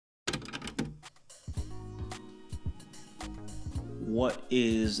what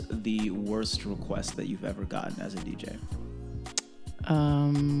is the worst request that you've ever gotten as a DJ?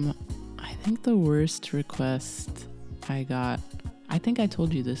 I think the worst request I got, I think I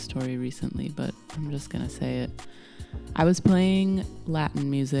told you this story recently, but I'm just going to say it. I was playing Latin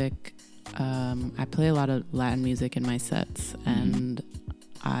music. I play a lot of Latin music in my sets, and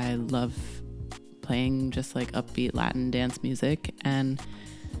I love playing just like upbeat Latin dance music. And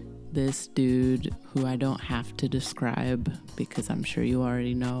this dude, who I don't have to describe because I'm sure you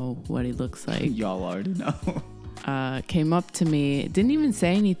already know what he looks like. Y'all already know. Came up to me, didn't even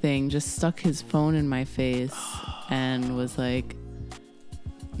say anything, just stuck his phone in my face and was like,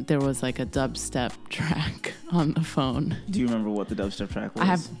 there was like a dubstep track on the phone. Do you remember what the dubstep track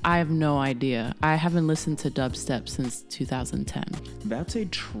was? I have no idea. I haven't listened to dubstep since 2010. That's a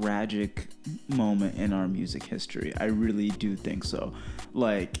tragic moment in our music history. I really do think so.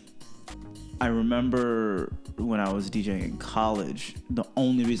 Like, I remember when I was DJing in college, the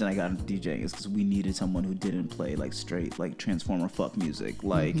only reason I got into DJing is because we needed someone who didn't play like straight like Transformer fuck music.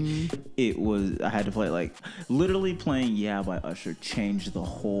 Like it was, I had to play like literally playing Yeah by Usher changed the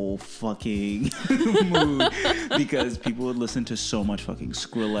whole fucking mood because people would listen to so much fucking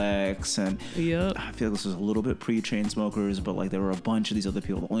Skrillex and I feel like this was a little bit pre-Chainsmokers, but like there were a bunch of these other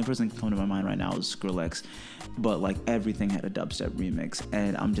people. The only person that can come to my mind right now is Skrillex, but like everything had a dubstep remix,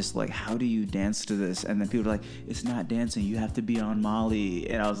 and I'm just like, how do you dance to this? And then people are like, it's not dancing, you have to be on Molly.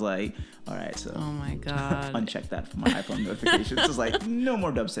 And I was like, all right, so oh my god, uncheck that from my iPhone notifications. It's like no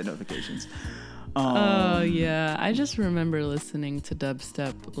more dubstep notifications. Oh yeah, I just remember listening to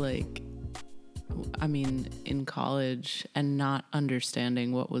dubstep like, I mean, in college and not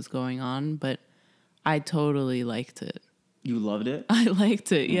understanding what was going on, but I totally liked it. You loved it? I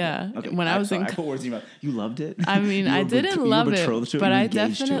liked it, yeah. Okay. When I was in, I put words in your mouth. You loved it? I mean, I didn't love it, but I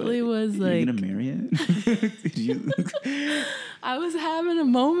definitely was like, you're gonna marry it? Did you? I was having a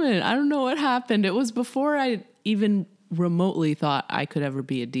moment. I don't know what happened. It was before I even remotely thought I could ever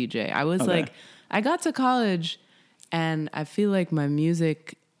be a DJ. I was like, I got to college and I feel like my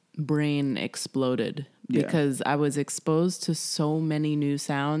music brain exploded because I was exposed to so many new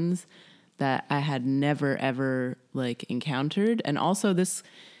sounds that I had never ever like encountered. And also this,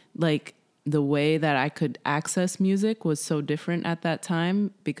 like, the way that I could access music was so different at that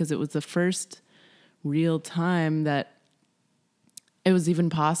time because it was the first real time that it was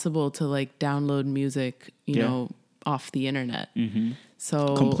even possible to like download music, you know, off the internet.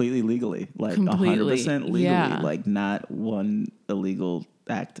 So completely legally, like 100% legally, like not one illegal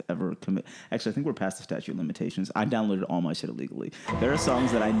act ever commit. Actually, I think we're past the statute of limitations. I downloaded all my shit illegally. There are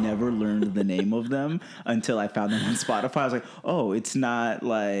songs that I never learned the name of them until I found them on Spotify. I was like, oh, it's not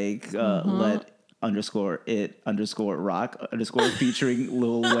like let underscore it underscore rock underscore featuring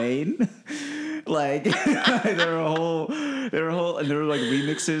Lil Wayne. Like there were and there were like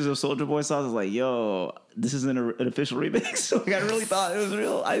remixes of Soulja Boy songs. I was like, yo, this isn't an official remix. Like I really thought it was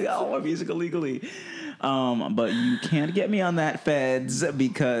real. I got all my music illegally. But you can't get me on that, feds,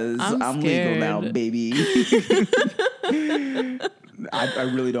 because I'm legal now, baby. I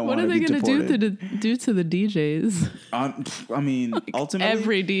really don't want to be deported. What are they going to do to the DJs? I mean, like ultimately,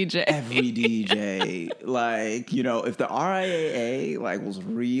 every DJ, like, you know, if the RIAA like was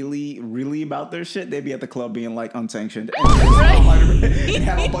really, really about their shit, they'd be at the club being like unsanctioned and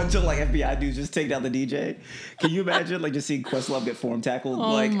have a bunch of like FBI dudes just take down the DJ. Can you imagine like just seeing Questlove get form tackled?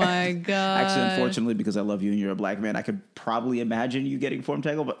 Oh like, my god! Actually, unfortunately, because I love you and you're a black man, I could probably imagine you getting form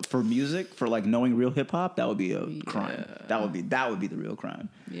tackled. But for music, for like knowing real hip hop, that would be a crime. That would be the real crime.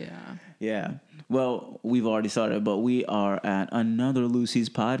 Yeah. Well, we've already started, but we are at another Lucy's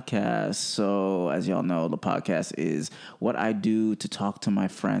podcast. So as y'all know, the podcast is what I do to talk to my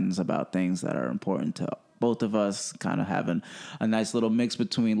friends about things that are important to both of us, kind of having a nice little mix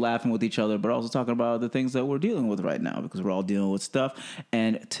between laughing with each other, but also talking about the things that we're dealing with right now, because we're all dealing with stuff.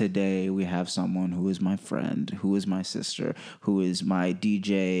 And today we have someone who is my friend, who is my sister, who is my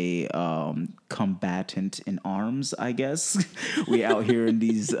DJ combatant in arms, I guess. We out here in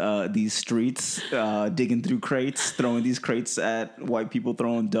these streets, digging through crates, throwing these crates at white people,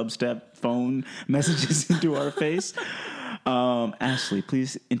 throwing dubstep phone messages into our face. Ashley,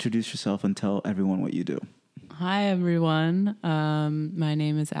 please introduce yourself and tell everyone what you do. Hi, everyone. My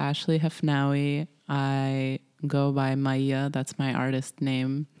name is Ashley Hafnawi. I go by Maya. That's my artist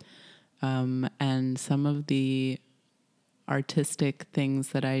name. And some of the artistic things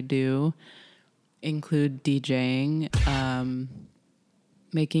that I do include DJing,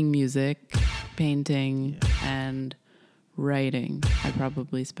 making music, painting, and writing. I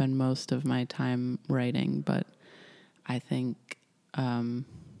probably spend most of my time writing, but I think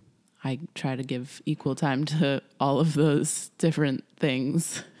I try to give equal time to all of those different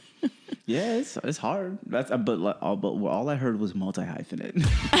things. Yeah, it's hard. But all I heard was multi-hyphenate.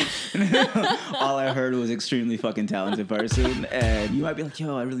 All I heard was extremely fucking talented person. And you might be like,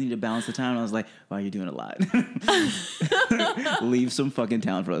 yo, I really need to balance the time. And I was like, wow, you're doing a lot. Leave some fucking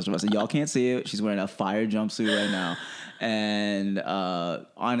talent for the rest of us. And y'all can't see it. She's wearing a fire jumpsuit right now. And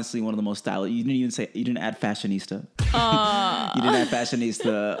honestly, one of the most stylish. You didn't add fashionista. You didn't add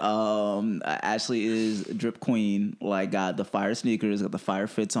fashionista. Ashley is drip queen. Like, got the fire sneakers, got the fire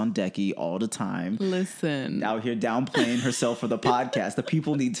fits on decky all the time. Listen, out here downplaying herself for the podcast. The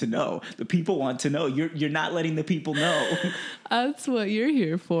people need to know. The people want to know. You're not letting the people know. That's what you're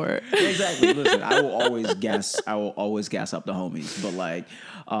here for. Exactly. Listen, I will always gas up the homies. But like,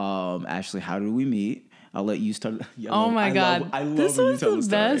 Ashley, how did we meet? I'll let you start. Oh my God. I love this when was you tell the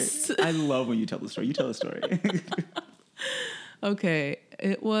best. Story. I love when you tell the story. You tell the story. Okay.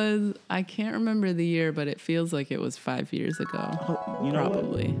 It was, I can't remember the year, but it feels like it was 5 years ago. Oh, you know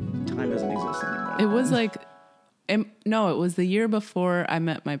probably. What? Time doesn't exist anymore. It was like, no, it was the year before I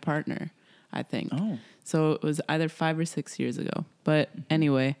met my partner, I think. Oh. So it was either 5 or 6 years ago. But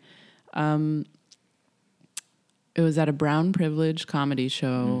anyway, it was at a Brown Privilege comedy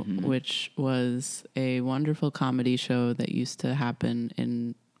show, which was a wonderful comedy show that used to happen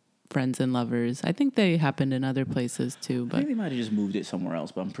in Friends and Lovers. I think they happened in other places too. But I think they might have just moved it somewhere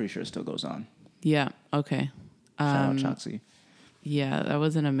else, but I'm pretty sure it still goes on. Yeah, okay. Shout out Choxy. Yeah, that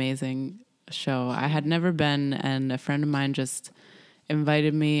was an amazing show. I had never been, and a friend of mine just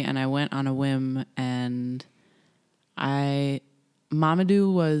invited me, and I went on a whim, and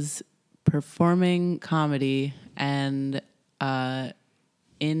Mamadou was performing comedy, and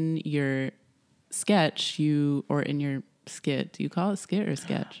in your sketch, or in your skit, do you call it skit or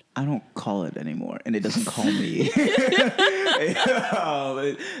sketch? I don't call it anymore, and it doesn't call me.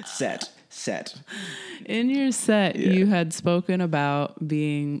 Set. In your set, you had spoken about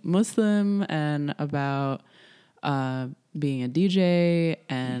being Muslim and about being a DJ,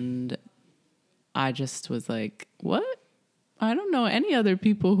 and I just was like, what? I don't know any other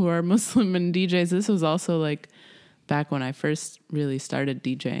people who are Muslim and DJs. This was also like back when I first really started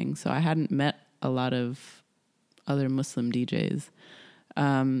DJing, so I hadn't met a lot of other Muslim DJs.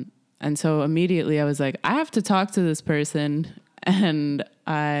 And so immediately I was like, I have to talk to this person. And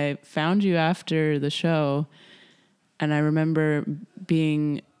I found you after the show. And I remember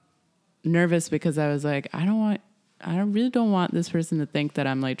being nervous because I was like, I really don't want this person to think that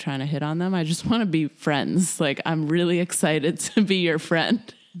I'm like trying to hit on them. I just want to be friends. Like, I'm really excited to be your friend.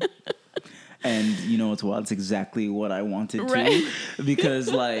 And you know what's wild? It's exactly what I wanted to. Because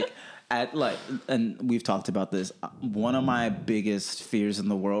and we've talked about this. One of my biggest fears in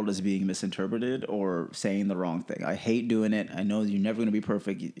the world is being misinterpreted or saying the wrong thing. I hate doing it. I know you're never going to be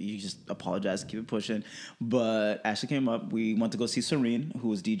perfect. You just apologize, keep it pushing. But Ashley came up. We went to go see Serene, who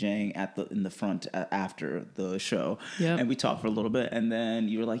was DJing in the front after the show. Yep. And we talked for a little bit. And then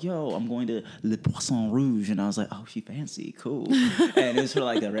you were like, yo, I'm going to Le Poisson Rouge. And I was like, oh, she fancy. Cool. And it was for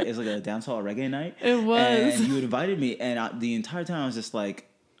like a dancehall reggae night. It was. And you invited me. And the entire time I was just like,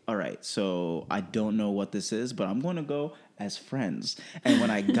 all right, so I don't know what this is, but I'm going to go as friends. And when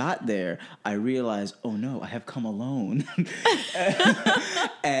I got there, I realized, oh no, I have come alone.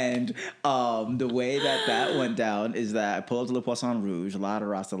 And the way that went down is that I pull up to Le Poisson Rouge, a lot of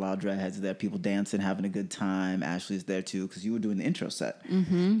Rasta, a lot of dreadheads there, people dancing, having a good time. Ashley's there too, because you were doing the intro set.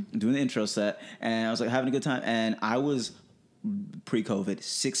 Doing the intro set, and I was like having a good time, and I was pre-COVID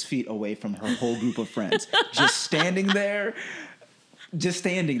 6 feet away from her whole group of friends, just standing there,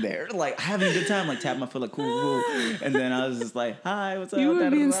 like having a good time, like tapping my foot, like cool. And then I was just like, "Hi, what's up?" You were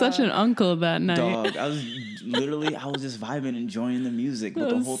being such an uncle that night. Dog, I was just vibing, enjoying the music, but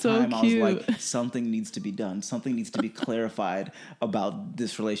the whole time I was like, something needs to be done, something needs to be clarified about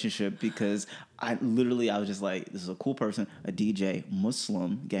this relationship, because I was just like, this is a cool person, a DJ,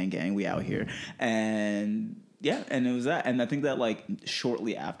 Muslim, gang, we out here, and. Yeah, and it was that. And I think that, like,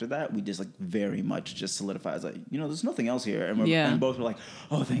 shortly after that, we just, like, very much just solidified, like, there's nothing else here. And both were like,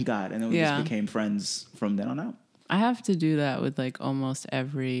 oh, thank God. And then we just became friends from then on out. I have to do that with, like, almost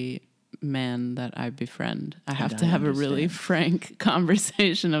every man that I befriend. I have to have a really frank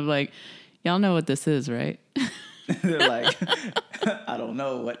conversation of, like, y'all know what this is, right? They're like, I don't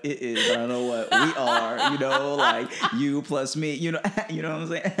know what it is, but I know what we are, you know, like you plus me, you know what I'm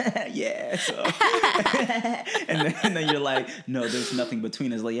saying? Yeah. So, and then you're like, no, there's nothing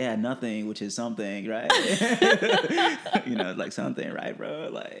between us. Like, yeah, nothing, which is something, right? You know, like something, right, bro?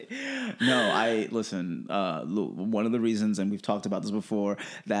 Like, no, listen, one of the reasons, and we've talked about this before,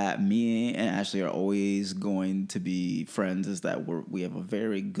 that me and Ashley are always going to be friends is that we have a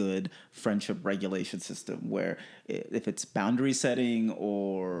very good friendship regulation system where if it's boundary setting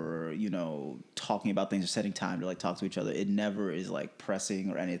or, you know, talking about things or setting time to like talk to each other, it never is like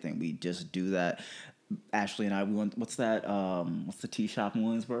pressing or anything. We just do that. Ashley and I, we went, what's the tea shop in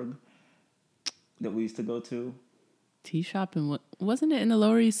Williamsburg that we used to go to? Tea shop and wasn't it in the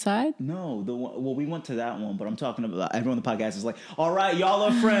Lower East Side? No, we went to that one, but I'm talking about everyone on the podcast is like, all right, y'all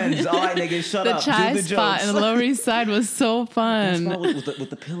are friends. All right, niggas, shut up. The chai spot in the Lower East Side was so fun. With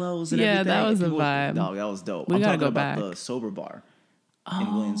the pillows and everything. Yeah, that was a vibe. Dog, that was dope. I'm talking go about back. the sober bar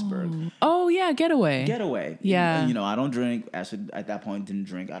in Williamsburg. Oh yeah, Getaway. Yeah. You know, I don't drink. Actually, at that point, didn't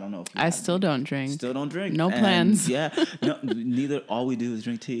drink. I don't know if I still don't drink. Still don't drink. No plans. Yeah. No, neither. All we do is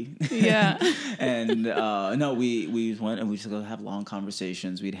drink tea. Yeah. And no, we went and we just go have long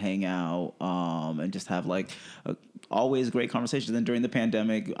conversations. We'd hang out and just have like always great conversations. Then during the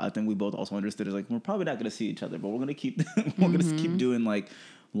pandemic, I think we both also understood it's like we're probably not going to see each other, but we're going to keep keep doing like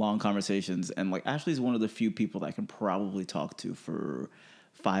long conversations. And like Ashley's one of the few people that I can probably talk to for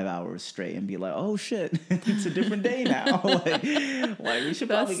 5 hours straight and be like, oh shit, it's a different day now. like we should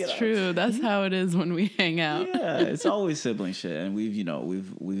probably get That's true. That's how it is when we hang out. Yeah, it's always sibling shit. And we've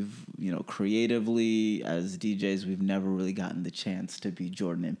creatively as DJs, we've never really gotten the chance to be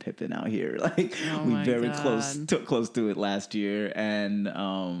Jordan and Pippen out here. Like we very took close to it last year. And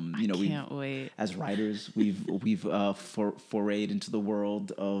we can't wait. As writers, we've forayed into the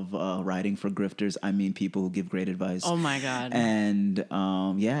world of writing for grifters. I mean people who give great advice. Oh my God. And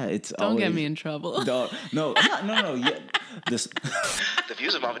it's don't get me in trouble. No. Yeah, the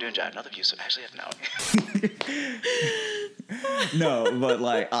views of Mamadou and Jai are not the views of Ashley F. No, but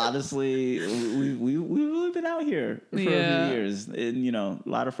like honestly, we've really been out here for a few years, and you know, a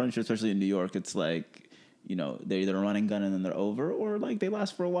lot of friendships, especially in New York. It's like, you know, they're either a running gun and then they're over, or like they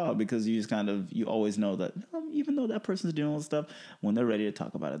last for a while because you just you always know that even though that person's doing all this stuff, when they're ready to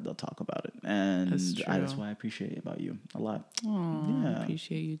talk about it, they'll talk about it. And that's why I appreciate it about you a lot. Oh, yeah. I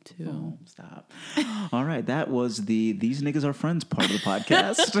appreciate you too. Oh, stop. All right, that was the These Niggas Are Friends part of the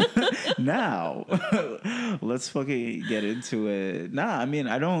podcast. Now, let's fucking get into it. Nah, I mean,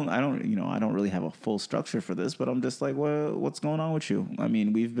 I don't really have a full structure for this, but I'm just like, well, what's going on with you? I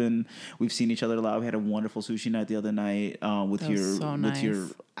mean, we've seen each other a lot. We had a wonderful sushi night the other night with your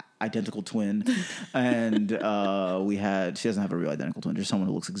identical twin, and she doesn't have a real identical twin, just someone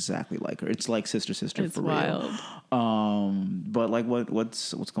who looks exactly like her. It's like sister it's for wild. Real. But like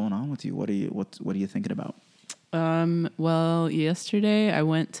what's going on with you? What are you thinking about? Well, yesterday I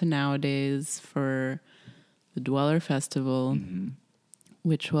went to Nowadays for the Dweller Festival,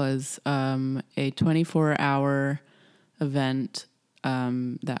 which was a 24-hour event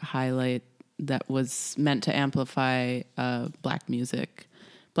that was meant to amplify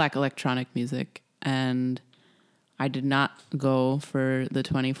Black electronic music. And I did not go for the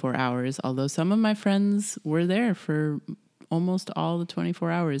 24 hours, although some of my friends were there for almost all the 24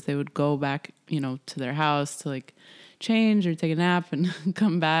 hours. They would go back, to their house to like change or take a nap and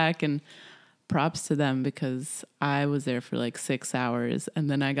come back. And props to them because I was there for like 6 hours and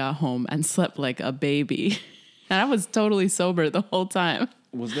then I got home and slept like a baby. And I was totally sober the whole time.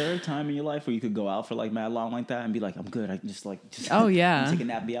 Was there a time in your life where you could go out for like mad long like that and be like, I'm good, I can just oh yeah, take a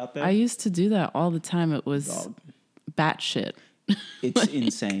nap, be out there? I used to do that all the time. It was batshit. It's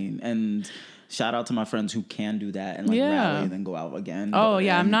insane. And shout out to my friends who can do that and rally and then go out again. Oh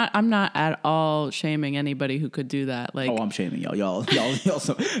yeah, I'm not at all shaming anybody who could do that. Like, I'm shaming y'all.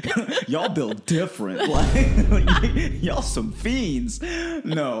 Y'all build different. Like y'all some fiends.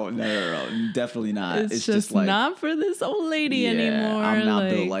 No, definitely not. It's just like, not for this old lady anymore. I'm not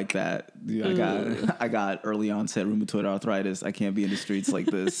built like that. Dude, I got early onset rheumatoid arthritis. I can't be in the streets like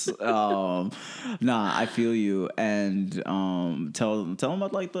this. Nah, I feel you. And tell them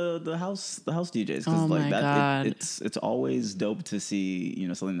about like the house DJs, because like that it's always dope to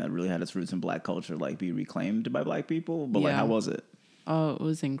see something that really had its roots in Black culture like be reclaimed by Black people. But like, how was it? Oh, it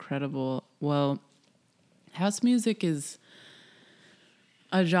was incredible. Well, house music is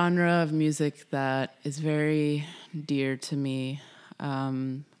a genre of music that is very dear to me.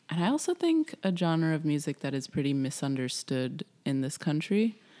 And I also think a genre of music that is pretty misunderstood in this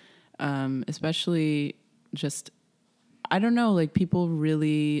country, especially just, I don't know, like people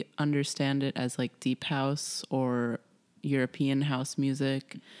really understand it as like deep house or European house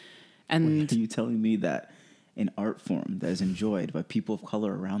music. And wait, are you telling me that an art form that is enjoyed by people of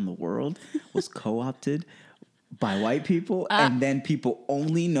color around the world was co-opted by white people, and then people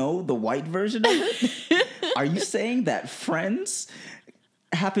only know the white version of it? Are you saying that Friends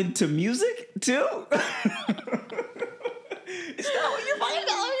happened to music too? Is that what you're finding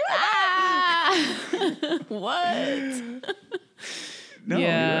out? What? No,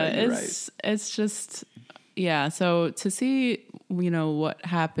 yeah, you're right. It's just, yeah. So to see, what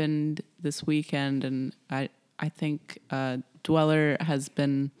happened this weekend, and I think Dweller has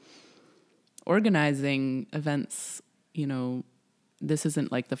been organizing events. This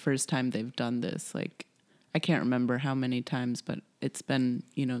isn't like the first time they've done this. Like, I can't remember how many times, but it's been,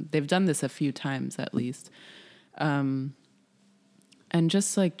 they've done this a few times at least. And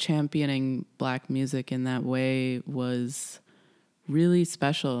just like championing Black music in that way was really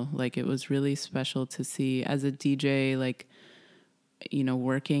special. Like, it was really special to see as a DJ, like,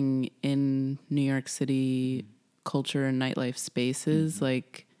 working in New York City culture and nightlife spaces. Mm-hmm.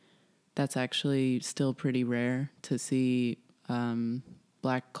 Like, that's actually still pretty rare to see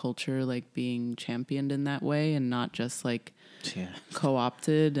Black culture like being championed in that way, and not just like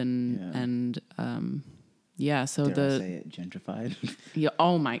co-opted and so Dare I say it, gentrified. Yeah.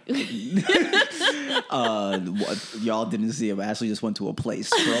 Oh my. Y'all didn't see him. Ashley just went to a place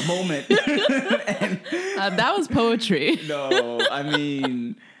for a moment. That was poetry. No, I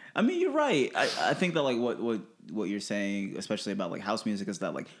mean, you're right. I think that like what you're saying, especially about like house music, is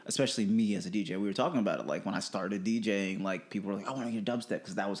that like, especially me as a DJ, we were talking about it. Like when I started DJing, like people were like, I want to hear dubstep,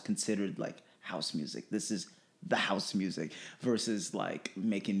 because that was considered like house music. This is the house music, versus like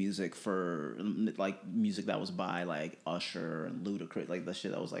making music for like music that was by like Usher and Ludacris, like the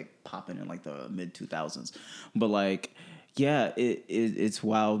shit that was like popping in like the mid 2000s. But like, yeah, it's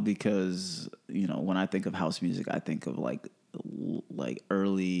wild, because when I think of house music, I think of like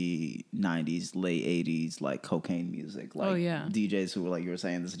early 90s, late 80s, like cocaine music, like DJs who were like, you were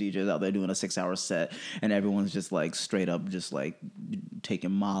saying, this DJs out there doing a 6-hour set, and everyone's just like straight up just like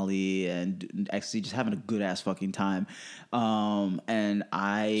taking Molly and actually just having a good ass fucking time. And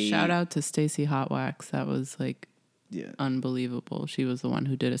I shout out to Stacey Hotwax. That was like unbelievable. She was the one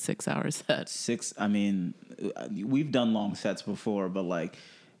who did a 6-hour set. I mean, we've done long sets before, but like,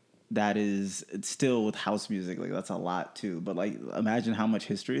 that is, it's still with house music, like that's a lot too. But like, imagine how much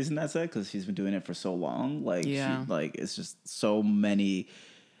history is in that set, because she's been doing it for so long. Like, it's just so many.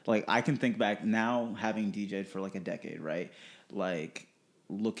 Like, I can think back now, having DJed for like a decade, right? Like,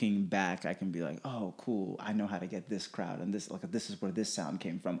 looking back, I can be like, oh, cool, I know how to get this crowd, and this is where this sound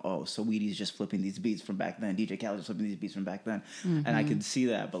came from. Oh, Saweetie's just flipping these beats from back then. DJ Khaled's flipping these beats from back then, and I can see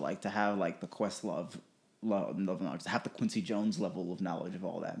that. But like, to have like the Questlove knowledge, to have the Quincy Jones level of knowledge of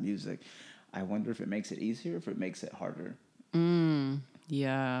all that music, I wonder if it makes it easier, if it makes it harder.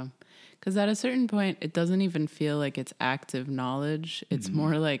 Yeah, because at a certain point, it doesn't even feel like it's active knowledge. It's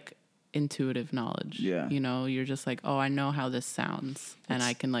more like intuitive knowledge. Yeah, you're just like, oh, I know how this sounds, and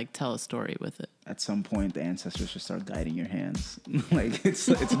I can like tell a story with it. At some point, the ancestors should start guiding your hands. Like, it's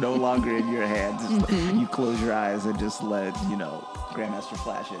no longer in your hands. Like, you close your eyes and just let Grandmaster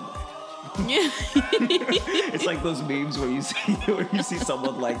Flash in. It's like those memes where you see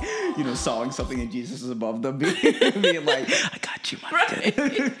someone like sawing something and Jesus is above them, being like, I got you, my right.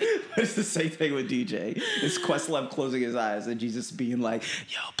 It's the same thing with DJ. It's Questlove closing his eyes and Jesus being like,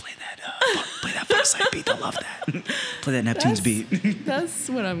 yo, play that first side beat, I love that. Play that Neptune's beat. That's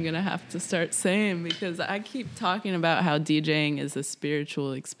what I'm gonna have to start saying, because I keep talking about how DJing is a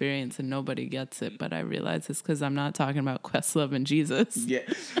spiritual experience and nobody gets it, but I realize it's because I'm not talking about Questlove and Jesus. Yeah.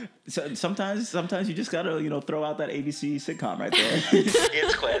 So sometimes you just gotta throw out that ABC sitcom right there.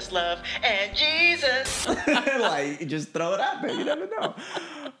 It's Questlove and Jesus. Like, just throw it out there. You never know.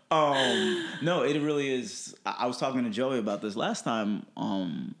 No, it really is. I was talking to Joey about this last time.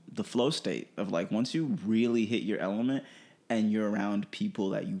 The flow state of like, once you really hit your element and you're around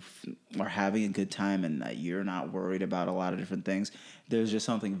people that you are having a good time and that you're not worried about a lot of different things, there's just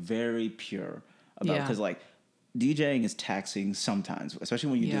something very pure about it. Because like, DJing is taxing sometimes,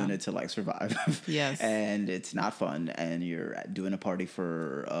 especially when you're doing it to like survive. Yes. And it's not fun, and you're doing a party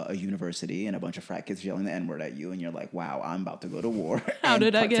for a university and a bunch of frat kids yelling the N-word at you, and you're like, wow, I'm about to go to war. How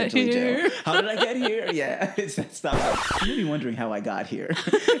did I get here? How did I get here? Yeah. It's that stuff. You'll be wondering how I got here.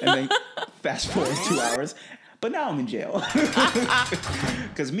 And then fast forward 2 hours. But now I'm in jail.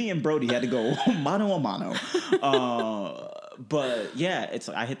 Because me and Brody had to go mano a mano. But yeah, it's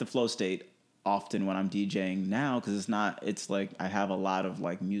like I hit the flow state often when I'm DJing now, because it's like I have a lot of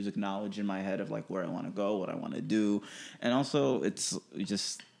like music knowledge in my head of like where I want to go, what I want to do, and also it's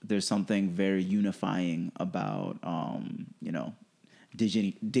just there's something very unifying about,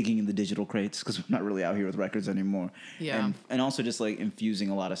 digging in the digital crates, because we're not really out here with records anymore. Yeah. And also just like infusing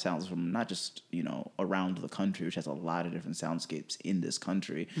a lot of sounds from not just, around the country, which has a lot of different soundscapes in this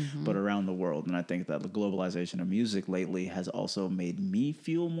country, but around the world. And I think that the globalization of music lately has also made me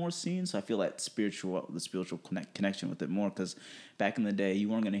feel more seen. So I feel like the spiritual connection with it more, because back in the day, you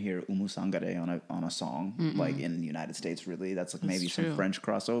weren't going to hear Umu Sangare on a song, like in the United States, really. That's like maybe some French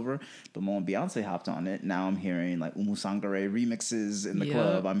crossover. But when Beyonce hopped on it, now I'm hearing like Umu Sangare remixes in the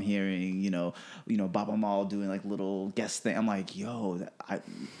club. I'm hearing, Baba Mal doing like little guest thing. I'm like, yo, I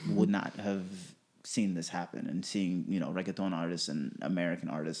would not have seen this happen. And seeing, reggaeton artists and American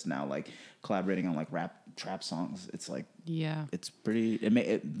artists now like collaborating on like rap trap songs. It's like, it's pretty,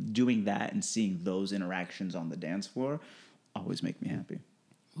 doing that and seeing those interactions on the dance floor always make me happy.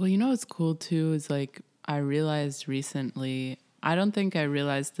 Well, what's cool too is like I realized recently, I don't think I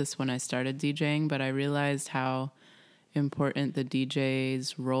realized this when I started DJing, but I realized how important the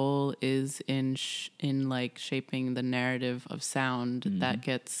DJ's role is in like shaping the narrative of sound that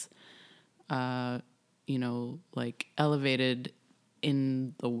gets like elevated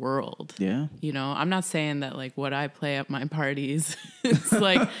in the world. Yeah. I'm not saying that like what I play at my parties is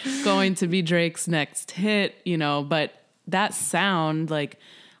like going to be Drake's next hit, but that sound, like,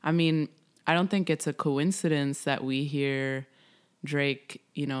 I mean, I don't think it's a coincidence that we hear Drake,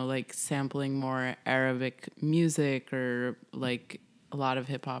 like sampling more Arabic music, or like a lot of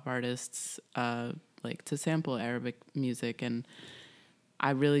hip hop artists like to sample Arabic music. And I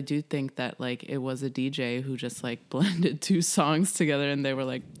really do think that like it was a DJ who just like blended two songs together, and they were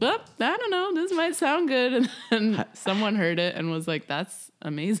like, I don't know, this might sound good. And then someone heard it and was like, that's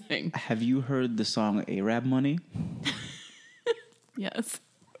amazing. Have you heard the song Arab Money? Yes.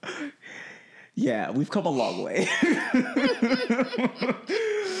 Yeah, we've come a long way.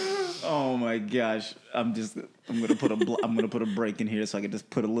 Oh my gosh. I'm gonna put a break in here so I can just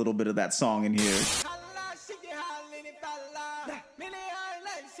put a little bit of that song in here.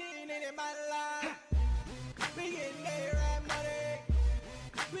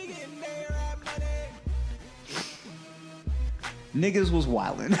 Niggas was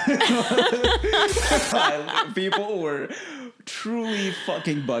wildin'. People were truly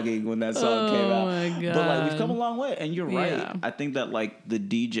fucking bugging when that song came out. My God. But like, we've come a long way, and you're right. I think that like the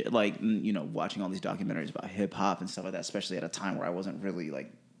DJ, like, watching all these documentaries about hip hop and stuff like that, especially at a time where I wasn't really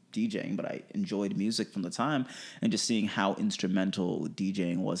like DJing, but I enjoyed music from the time, and just seeing how instrumental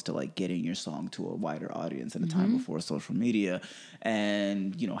DJing was to like getting your song to a wider audience in a time before social media,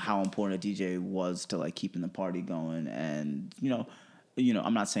 and how important a DJ was to like keeping the party going. And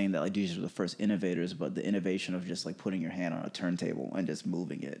I'm not saying that like DJs were the first innovators, but the innovation of just like putting your hand on a turntable and just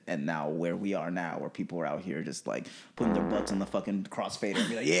moving it. And now where we are now, where people are out here just like putting their butts on the fucking crossfader and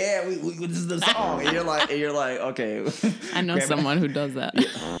be like, yeah, this is the song. And you're like, okay. I know someone who does that.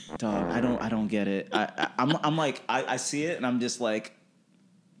 Yeah. Dog, I don't get it. I'm like, I see it and I'm just like,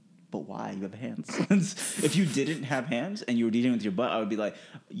 but why? You have hands. If you didn't have hands and you were DJing with your butt, I would be like,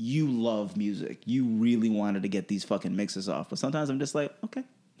 you love music. You really wanted to get these fucking mixes off. But sometimes I'm just like, okay.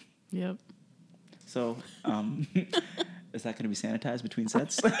 Yep. So, is that going to be sanitized between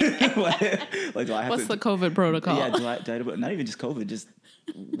sets? Do I have What's the COVID protocol? Yeah, do I not even just COVID, just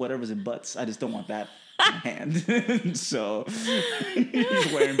whatever's in butts. I just don't want that in hand. So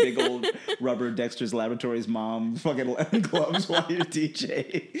he's wearing big old rubber Dexter's Laboratories mom fucking gloves while you're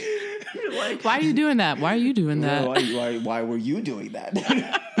DJ. You're like, why are you doing that? Why are you doing that? Why were you doing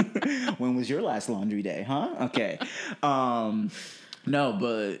that? When was your last laundry day, huh? Okay. No,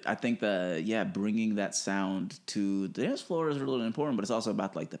 but I think that, bringing that sound to the dance floor is really important, but it's also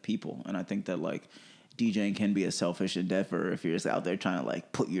about like the people. And I think that like DJing can be a selfish endeavor if you're just out there trying to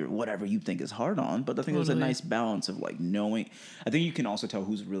like put your whatever you think is hard on. But I think there's a nice balance of like knowing. I think you can also tell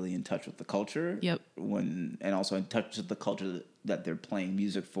who's really in touch with the culture. Yep. And also in touch with the culture that they're playing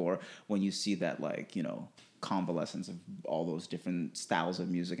music for, when you see that like, convalescence of all those different styles of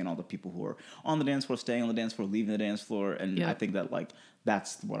music and all the people who are on the dance floor, staying on the dance floor, leaving the dance floor. And I think that like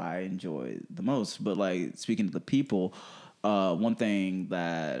that's what I enjoy the most. But like, speaking to the people, one thing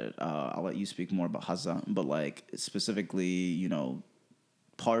that I'll let you speak more about, Hazza, but like specifically,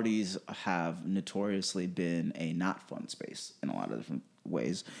 parties have notoriously been a not fun space in a lot of different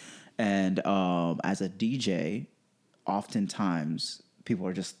ways. And as a DJ, oftentimes people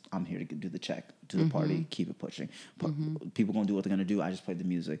are just, I'm here to do the check, do the party, keep it pushing. People gonna do what they're gonna do. I just played the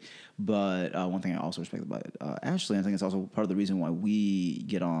music. But one thing I also respect about Ashley, I think it's also part of the reason why we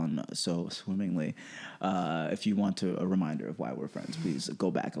get on so swimmingly. If you want a reminder of why we're friends, please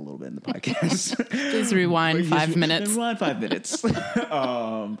go back a little bit in the podcast. Please rewind 5 minutes. Rewind 5 minutes.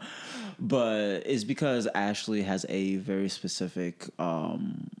 But it's because Ashley has a very specific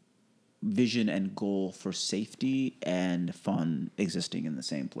vision and goal for safety and fun existing in the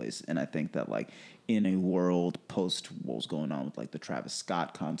same place. And I think that like in a world post what was going on with like the Travis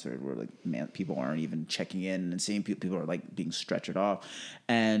Scott concert where like people aren't even checking in and seeing people are like being stretchered off,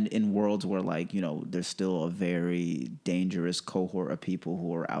 and in worlds where like, you know, there's still a very dangerous cohort of people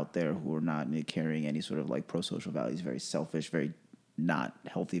who are out there who are not carrying any sort of like pro-social values, very selfish, very not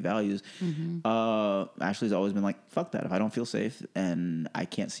healthy values. Ashley's always been like, fuck that. If I don't feel safe and I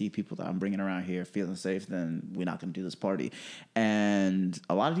can't see people that I'm bringing around here feeling safe, then we're not going to do this party. And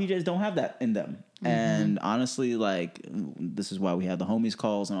a lot of DJs don't have that in them. And honestly, like, this is why we have the homies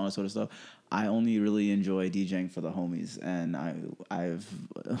calls and all that sort of stuff. I only really enjoy DJing for the homies, and I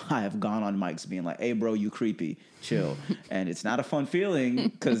have gone on mics being like, "Hey, bro, you creepy, chill," and it's not a fun feeling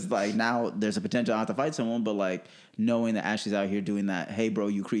because like now there's a potential I have to fight someone, but like knowing that Ashley's out here doing that, "Hey, bro,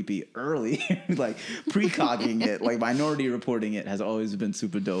 you creepy," early, like precogging it, like minority reporting it, has always been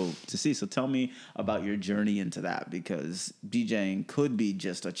super dope to see. So tell me about your journey into that, because DJing could be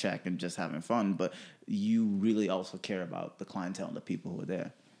just a check and just having fun, but you really also care about the clientele and the people who are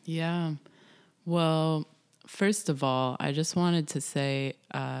there. Yeah. Well, first of all, I just wanted to say,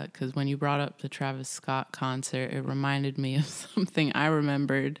 because when you brought up the Travis Scott concert, it reminded me of something I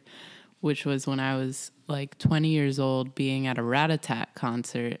remembered, which was when I was like 20 years old being at a Rat Attack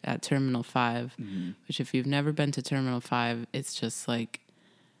concert at Terminal 5, which if you've never been to Terminal 5, it's just like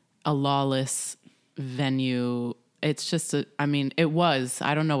a lawless venue. It's just it was.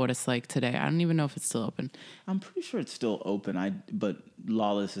 I don't know what it's like today. I don't even know if it's still open. I'm pretty sure it's still open. But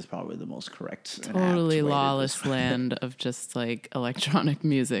lawless is probably the most correct. Totally lawless land of just like electronic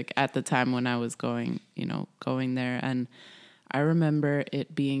music at the time when I was going there. And I remember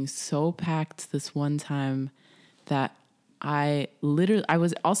it being so packed this one time that I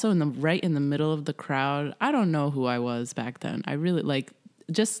was also right in the middle of the crowd. I don't know who I was back then. I really like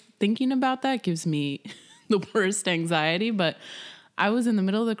just thinking about that gives me the worst anxiety, but I was in the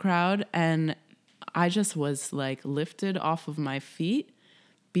middle of the crowd and I just was like lifted off of my feet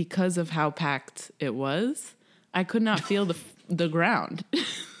because of how packed it was. I could not feel the ground.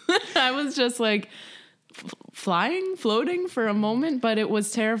 I was just like floating for a moment, but it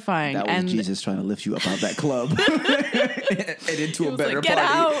was terrifying. That was Jesus trying to lift you up out of that club and into a better Get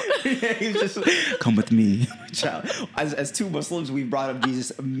party. Out. He was just come with me, child. As two Muslims, we brought up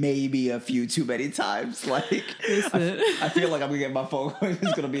Jesus maybe a few too many times. Like I feel like I'm gonna get my phone.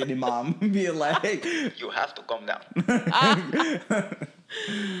 It's gonna be an imam being like, "You have to calm down."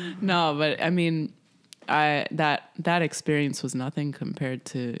 No, but I mean, that experience was nothing compared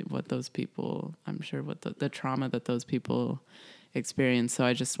to what those people, I'm sure what the trauma that those people experienced. So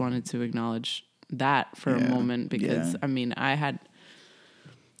I just wanted to acknowledge that for a moment, because I mean, I had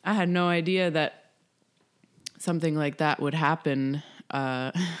no idea that something like that would happen,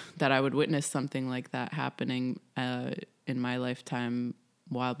 that I would witness something like that happening in my lifetime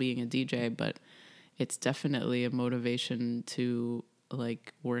while being a DJ, but it's definitely a motivation to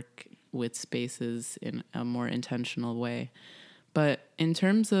like work with spaces in a more intentional way. But in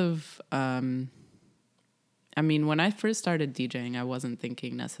terms of, when I first started DJing, I wasn't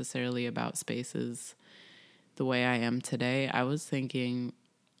thinking necessarily about spaces the way I am today. I was thinking,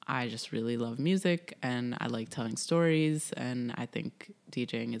 I just really love music and I like telling stories, and I think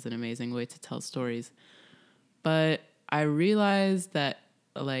DJing is an amazing way to tell stories. But I realized that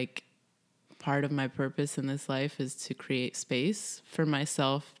like part of my purpose in this life is to create space for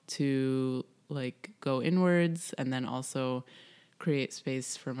myself to like go inwards, and then also create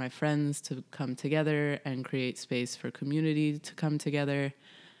space for my friends to come together and create space for community to come together.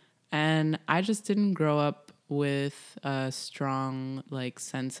 And I just didn't grow up with a strong like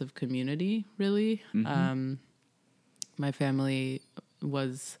sense of community, really. My family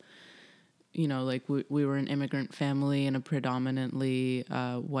was, like we were an immigrant family in a predominantly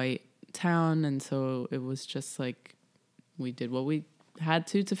white town, and so it was just like we did what we had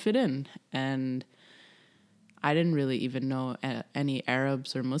to fit in, and I didn't really even know any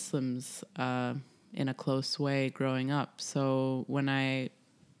Arabs or Muslims in a close way growing up. So when I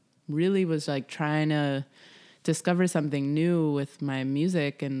really was like trying to discover something new with my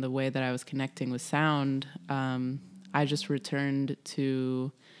music and the way that I was connecting with sound, I just returned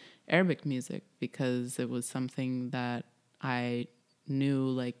to Arabic music because it was something that I knew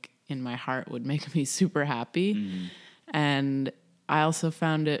like in my heart would make me super happy. And I also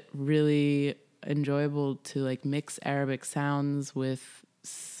found it really enjoyable to like mix Arabic sounds with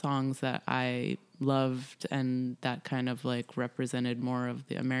songs that I loved and that kind of like represented more of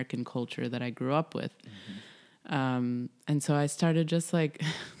the American culture that I grew up with. And so I started just like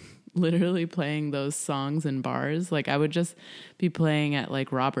literally playing those songs in bars. Like I would just be playing at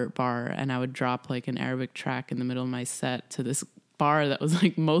like Robert Bar, and I would drop like an Arabic track in the middle of my set to this bar that was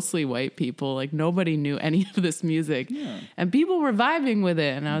like mostly white people. Like nobody knew any of this music, and people were vibing with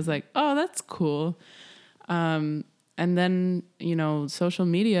it. And I was like, oh, that's cool. And then, you know, social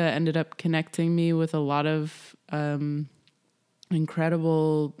media ended up connecting me with a lot of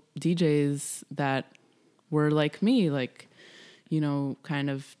incredible DJs that were like me, like, you know, kind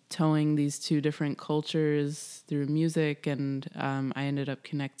of towing these two different cultures through music. And I ended up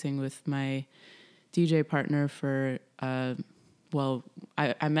connecting with my DJ partner for, I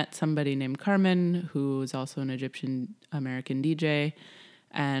met somebody named Carmen, who was also an Egyptian American DJ.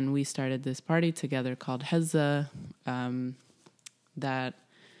 And we started this party together called Hezza, that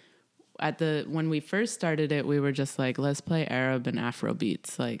when we first started it, we were just like, let's play Arab and Afro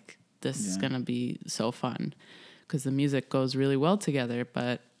beats. Like, this is going to be so fun because the music goes really well together.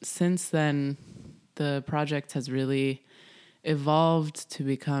 But since then, the project has really evolved to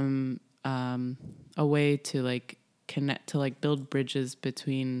become a way to like connect, to like build bridges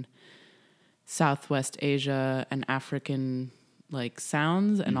between Southwest Asia and African like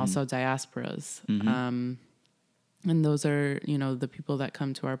sounds and also diasporas. And those are, you know, the people that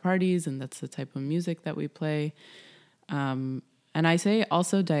come to our parties, and that's the type of music that we play. And I say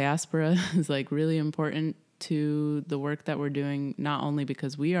also diaspora is like really important to the work that we're doing, not only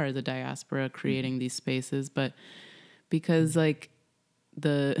because we are the diaspora creating these spaces, but because like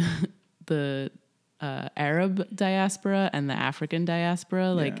the Arab diaspora and the African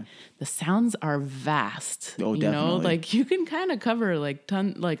diaspora, like the sounds are vast. Oh, you definitely. know, like you can kind of cover like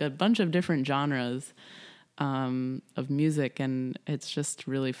a bunch of different genres of music, and it's just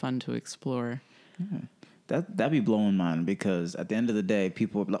really fun to explore. Yeah. That'd be blowing mine, because at the end of the day,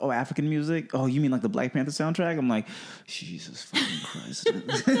 people would be like, oh, African music? Oh, you mean like the Black Panther soundtrack? I'm like, Jesus fucking Christ.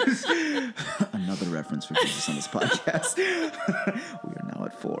 Another reference for Jesus on this podcast. We are now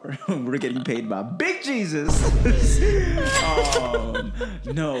at 4. We're getting paid by Big Jesus.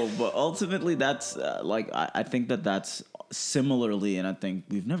 No, but ultimately that's I think that's similarly, and I think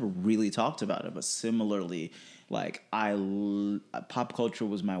we've never really talked about it, but similarly, like pop culture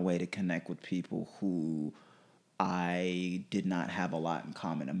was my way to connect with people who I did not have a lot in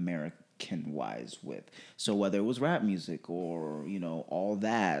common American-wise with. So whether it was rap music or, you know, all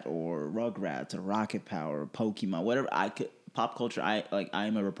that, or Rugrats or Rocket Power or Pokemon, whatever pop culture, I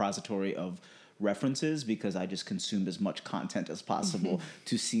am a repository of references because I just consumed as much content as possible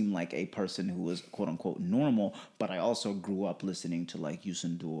to seem like a person who was quote unquote normal. But I also grew up listening to like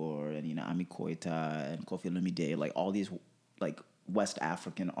Youssou N'Dour and, you know, Ami Koita and Koffi Olomide, like all these like West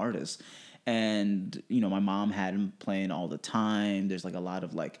African artists. And, you know, my mom had him playing all the time. There's like a lot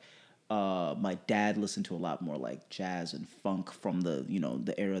of like, my dad listened to a lot more like jazz and funk from the, you know,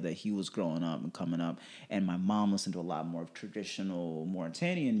 the era that he was growing up and coming up. And my mom listened to a lot more of traditional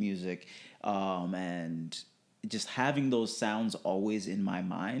Mauritanian music. And just having those sounds always in my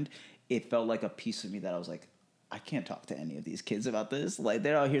mind, it felt like a piece of me that I was like, I can't talk to any of these kids about this. Like,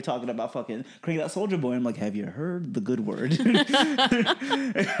 they're out here talking about fucking Crank That Soldier Boy. I'm like, have you heard the good word?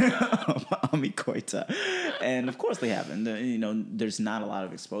 Ami Koita. And of course they haven't. You know, there's not a lot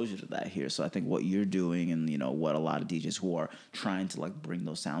of exposure to that here. So I think what you're doing, and, you know, what a lot of DJs who are trying to like bring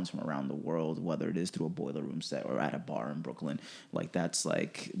those sounds from around the world, whether it is through a Boiler Room set or at a bar in Brooklyn,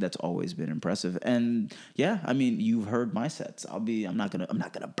 that's always been impressive. And yeah, I mean, you've heard my sets. I'm not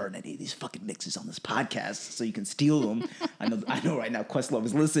gonna burn any of these fucking mixes on this podcast so you can steal them. I know right now Questlove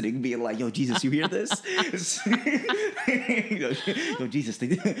is listening, being like, yo, Jesus, you hear this? Yo, Jesus,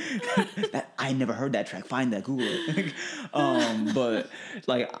 I never heard that track. Find that, Google it. But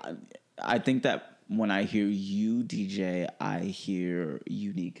like, I think that when I hear you DJ, I hear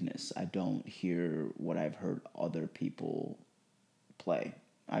uniqueness. I don't hear what I've heard other people play.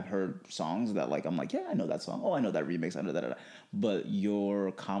 I've heard songs that like I'm like, yeah, I know that song. Oh, I know that remix. I know that. But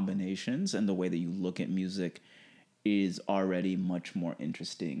your combinations and the way that you look at music is already much more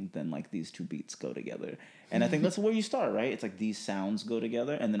interesting than like these two beats go together. And I think that's where you start, right? It's like these sounds go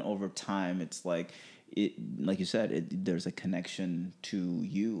together, and then over time, it's like like you said, there's a connection to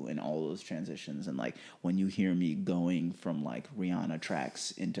you in all those transitions. And like when you hear me going from like Rihanna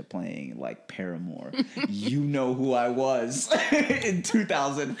tracks into playing like Paramore, you know who I was in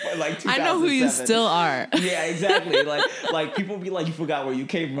 2000, like 2007. I know who you still are. Yeah, exactly. Like people be like, you forgot where you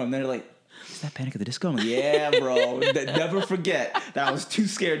came from. They're like, is that Panic at the Disco? I'm like, yeah, bro. Never forget that I was too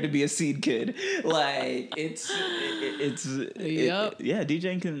scared to be a Seed kid. Like yeah,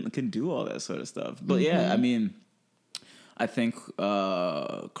 DJing can do all that sort of stuff. But yeah, I mean, I think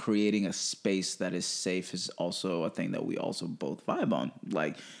creating a space that is safe is also a thing that we also both vibe on.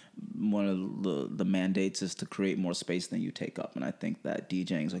 Like one of the mandates is to create more space than you take up, and I think that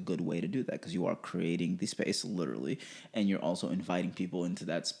DJing is a good way to do that because you are creating the space literally, and you're also inviting people into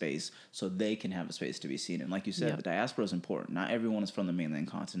that space so they can have a space to be seen. And like you said, the diaspora is important. Not everyone is from the mainland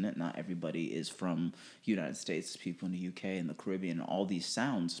continent. Not everybody is from United States. People in the UK and the Caribbean, and all these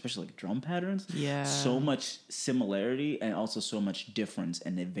sounds, especially like drum patterns. Yeah, so much similarity and also so much difference,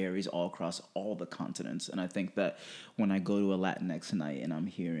 and it varies all across all the continents. And I think that when I go to a Latinx night and I'm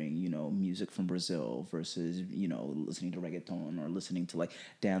hearing, music from Brazil versus, listening to reggaeton or listening to like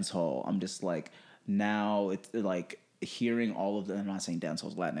dance hall, I'm just like, now it's like hearing all of the, I'm not saying dance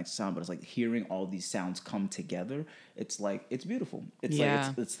hall's Latinx sound, but it's like hearing all these sounds come together. It's like, it's beautiful. It's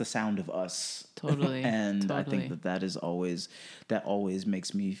like, it's the sound of us. Totally. And totally. I think that always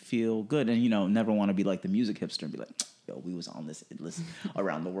makes me feel good. And, never want to be like the music hipster and be like, yo, we was on this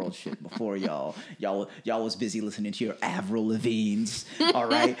around the world shit before y'all was busy listening to your Avril Lavigne's, all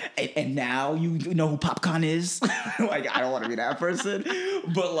right? And now you know who Popcorn is? Like, I don't want to be that person,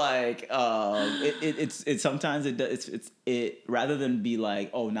 but like, it's sometimes it rather than be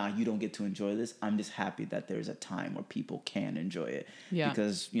like, oh, nah, you don't get to enjoy this. I'm just happy that there's a time where people can enjoy it. Yeah.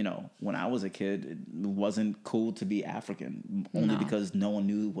 Because, when I was a kid, it wasn't cool to be African only because no one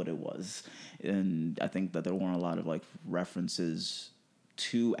knew what it was. And I think that there weren't a lot of like references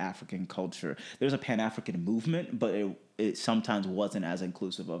to African culture. There's a Pan-African movement, but it sometimes wasn't as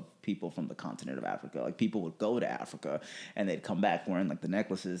inclusive of people from the continent of Africa. Like people would go to Africa and they'd come back wearing like the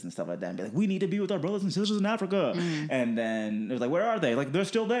necklaces and stuff like that and be like, we need to be with our brothers and sisters in Africa. And then it was like, where are they? Like, they're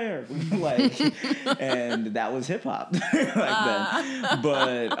still there. Like, and that was hip hop like then.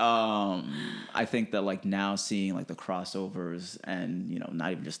 But I think that like now seeing like the crossovers and,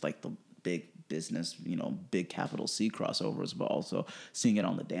 not even just like the big business, big capital C crossovers, but also seeing it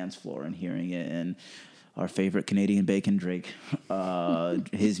on the dance floor and hearing it. And our favorite Canadian bacon, Drake,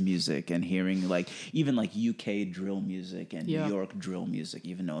 his music, and hearing like even like UK drill music and New York drill music,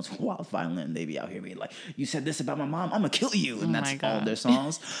 even though it's wild violent, and they be out here being like, you said this about my mom, I'm gonna kill you, and that's all their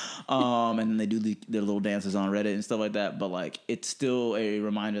songs. And then they do their little dances on Reddit and stuff like that. But like, it's still a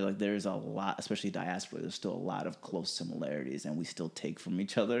reminder, like there's a lot, especially diaspora, there's still a lot of close similarities, and we still take from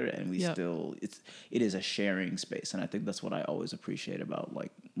each other, and we still, it is a sharing space. And I think that's what I always appreciate about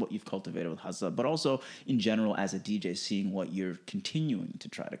like what you've cultivated with Hazza, but also in general as a DJ, seeing what you're continuing to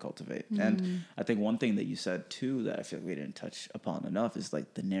try to cultivate. And I think one thing that you said too that I feel like we didn't touch upon enough is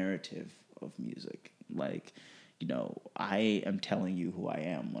like the narrative of music. Like, I am telling you who I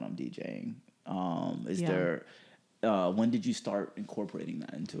am when I'm DJing. When did you start incorporating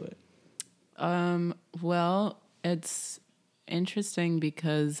that into it? Well, it's interesting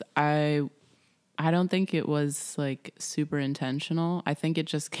because I don't think it was like super intentional. I think it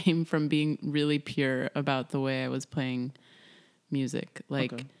just came from being really pure about the way I was playing music.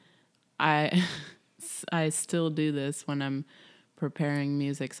 Like I still do this when I'm preparing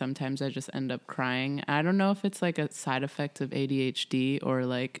music. Sometimes I just end up crying. I don't know if it's like a side effect of ADHD or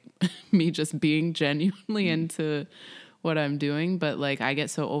like me just being genuinely into what I'm doing. But like I get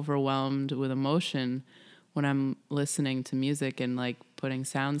so overwhelmed with emotion when I'm listening to music and like putting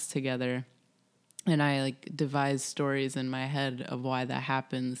sounds together. And I like devise stories in my head of why that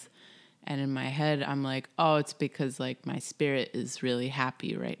happens. And in my head, I'm like, oh, it's because like my spirit is really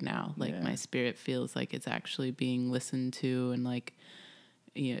happy right now. Like my spirit feels like it's actually being listened to and like,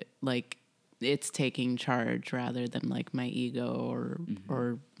 like it's taking charge rather than like my ego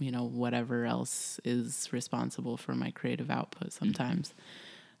or whatever else is responsible for my creative output sometimes.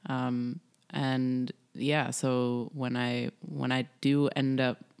 And yeah, so when I do end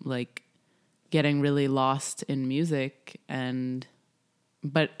up like getting really lost in music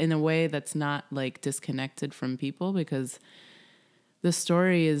but in a way that's not like disconnected from people, because the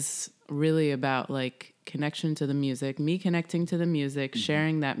story is really about like connection to the music, me connecting to the music,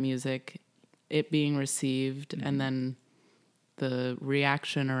 sharing that music, it being received, and then the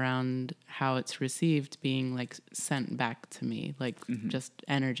reaction around how it's received being like sent back to me, like just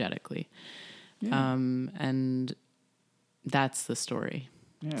energetically. And that's the story.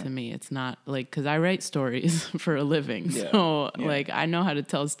 to me. It's not like, because I write stories for a living. Yeah. So like I know how to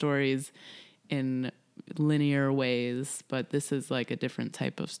tell stories in linear ways, but this is like a different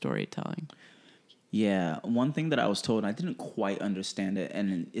type of storytelling. Yeah, one thing that I was told, I didn't quite understand it,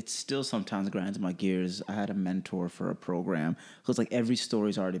 and it still sometimes grinds my gears. I had a mentor for a program because like every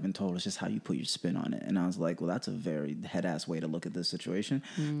story's already been told. It's just how you put your spin on it. And I was like, well, that's a very head-ass way to look at this situation.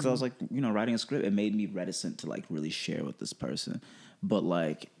 Because I was like, writing a script, it made me reticent to like really share with this person. But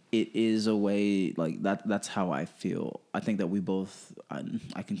like, it is a way, like that's how I feel. I think that we both,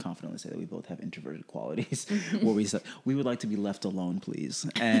 I can confidently say that we both have introverted qualities where we would like to be left alone, please.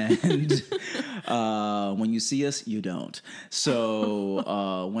 And when you see us, you don't.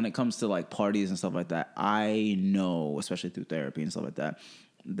 So when it comes to like parties and stuff like that, I know, especially through therapy and stuff like that,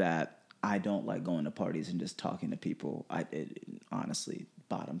 that I don't like going to parties and just talking to people. Honestly,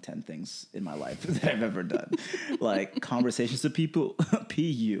 bottom 10 things in my life that I've ever done. Like conversations with people,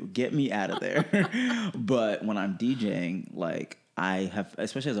 PU, get me out of there. But when I'm DJing, like I have,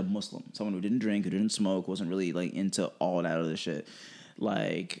 especially as a Muslim, someone who didn't drink, who didn't smoke, wasn't really like into all that other shit.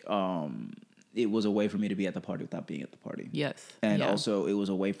 Like, it was a way for me to be at the party without being at the party. Yes. And also it was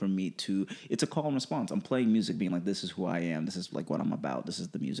a way for me to, it's a call and response. I'm playing music being like, this is who I am. This is like what I'm about. This is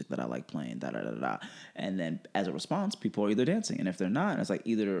the music that I like playing, da, da, da, da. And then as a response, people are either dancing. And if they're not, it's like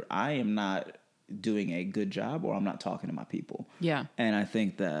either I am not doing a good job or I'm not talking to my people. Yeah. And I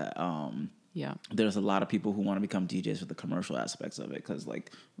think that, there's a lot of people who want to become DJs for the commercial aspects of it. Because,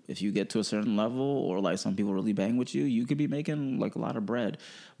 like, if you get to a certain level or, like, some people really bang with you, you could be making, like, a lot of bread.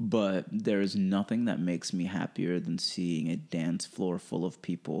 But there's nothing that makes me happier than seeing a dance floor full of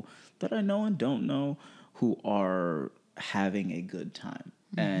people that I know and don't know who are having a good time.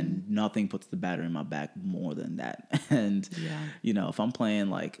 Mm-hmm. And nothing puts the battery in my back more than that. And, if I'm playing,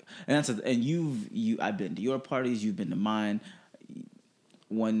 like... I've been to your parties, you've been to mine...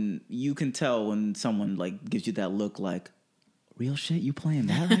 When you can tell when someone like gives you that look like, real shit, you playing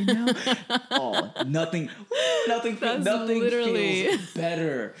that right now? nothing literally feels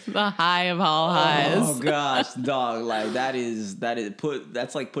better. The high of all highs. Oh gosh, dog, like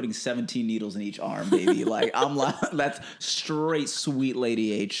that's like putting 17 needles in each arm, baby. Like I'm like, that's straight sweet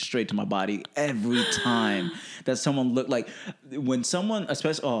lady H straight to my body every time that someone look like when someone,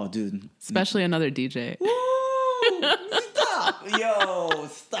 especially another DJ. Yo,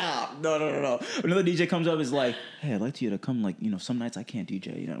 stop. No. Another DJ comes up is like, hey, I'd like you to come, like, some nights I can't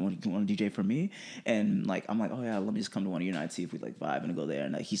DJ. Want to DJ for me? And, like, I'm like, oh, yeah, let me just come to one of your nights, see if we, like, vibe and go there.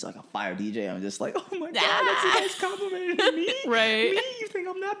 And, like, he's like a fire DJ. I'm just like, oh, my God, that's a nice compliment to me. Right. Me? You think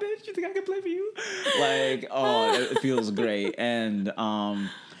I'm that bitch? You think I can play for you? Like, it feels great. And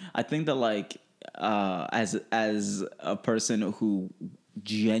I think that, like, as a person who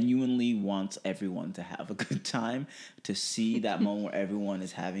genuinely wants everyone to have a good time, to see that moment where everyone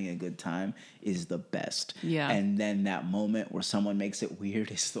is having a good time is the best. Yeah. And then that moment where someone makes it weird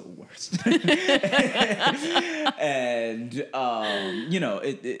is the worst. And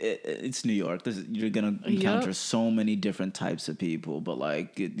it's New York. You're gonna encounter so many different types of people. But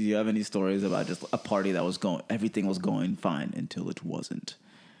like, do you have any stories about just a party that everything was going fine until it wasn't?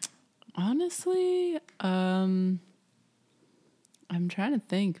 Honestly, I'm trying to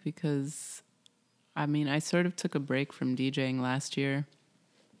think because, I sort of took a break from DJing last year.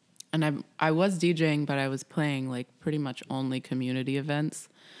 And I was DJing, but I was playing, like, pretty much only community events.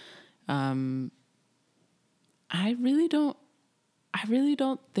 I really don't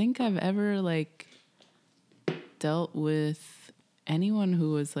think I've ever, like, dealt with anyone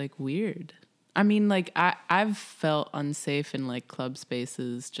who was, like, weird. I've felt unsafe in, like, club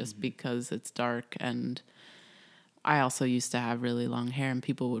spaces just because it's dark, and I also used to have really long hair and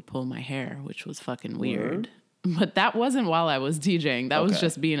people would pull my hair, which was fucking weird. But that wasn't while I was DJing. That was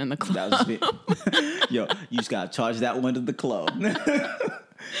just being in the club. Yo, you just got to charge that one to the club.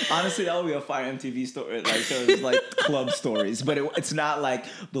 Honestly, that would be a fire MTV story. Like, so it's like club stories, but it's not like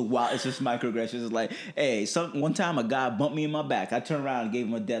the wild. It's just microaggressions. It's like, hey, one time a guy bumped me in my back. I turned around and gave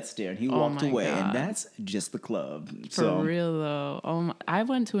him a death stare, and he walked away. God. And that's just the club. For real though. I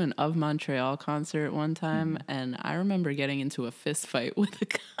went to an Of Montreal concert one time, and I remember getting into a fist fight with a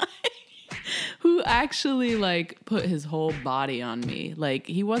guy who actually like put his whole body on me. Like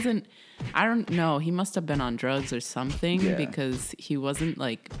he wasn't. I don't know. He must have been on drugs or something because he wasn't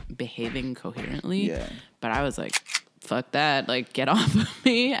like behaving coherently. Yeah. But I was like, fuck that. Like, get off of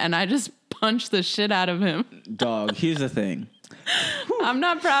me. And I just punched the shit out of him. Dog, here's the thing. I'm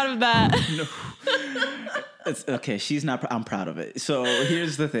not proud of that. No. It's okay. She's not. I'm proud of it. So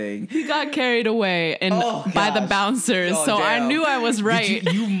here's the thing. He got carried away by the bouncers, so damn. I knew I was right.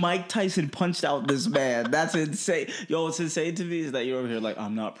 You Mike Tyson punched out this man. That's insane. Yo, what's insane to me is that you're over here like,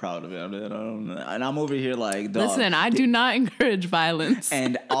 I'm not proud of it. And I'm over here like, dog. Listen, I do not encourage violence.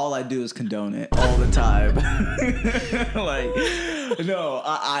 And all I do is condone it all the time. Like, no,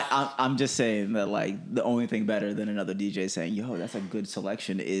 I'm just saying that like the only thing better than another DJ saying, yo, that's a good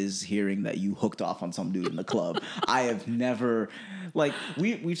selection is hearing that you hooked off on some dude in the club. I have never, like,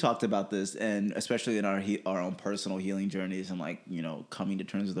 we talked about this, and especially in our own personal healing journeys and like, you know, coming to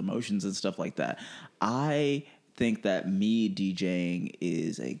terms with emotions and stuff like that. I think that me DJing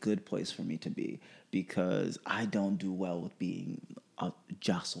is a good place for me to be because I don't do well with being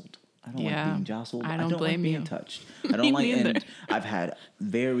jostled. I don't like being jostled. I don't blame like being you. touched. I don't like, and I've had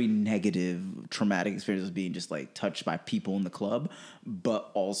very negative, traumatic experiences being just like touched by people in the club, but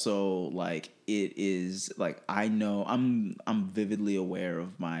also like it is like I know I'm vividly aware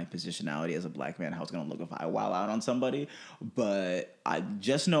of my positionality as a black man, how it's gonna look if I wild out on somebody. But I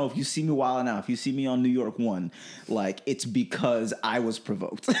just know if you see me wilding out, if you see me on New York 1, like it's because I was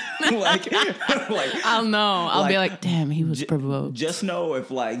provoked. like I'll know. I'll be like, damn, he was provoked. Just know if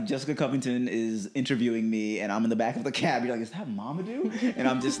like Jessica Covington is interviewing me and I'm in the back of the cab, you're like, is that Mamadou? And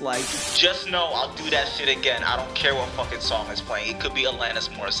I'm just like, just know I'll do that shit again. I don't care what fucking song is playing. It could be Alanis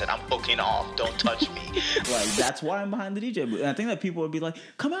Morissette. I'm hooking off. Don't touch me. Like, that's why I'm behind the DJ booth. And I think that people would be like,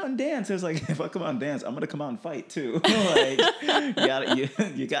 come out and dance. It's like, if I come out and dance, I'm going to come out and fight too. Like,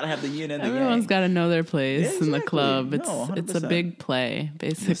 you gotta have the yin and the yang. Everyone's got to know their place in the club. It's a big play,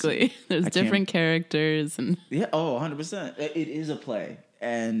 basically. There's different characters. And 100%. It is a play.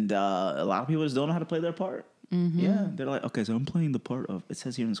 And a lot of people just don't know how to play their part. Mm-hmm. Yeah, they're like, okay, so I'm playing the part of, it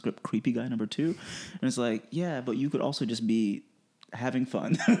says here in the script, creepy guy number 2. And it's like, yeah, but you could also just be having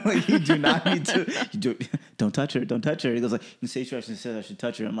fun. Like, you do not need to, don't touch her. He goes like, you say I should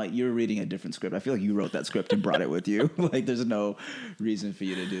touch her. I'm like, you're reading a different script. I feel like you wrote that script and brought it with you. Like, there's no reason for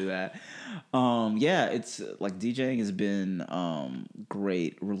you to do that. It's like DJing has been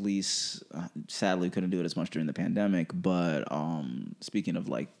great. Release, sadly couldn't do it as much during the pandemic, but speaking of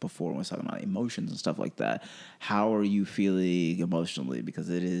like before when we were talking about emotions and stuff like that, how are you feeling emotionally? Because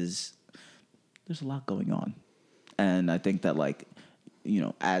there's a lot going on. And I think that like, you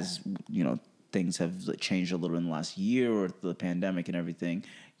know, as, you know, things have changed a little in the last year or the pandemic and everything,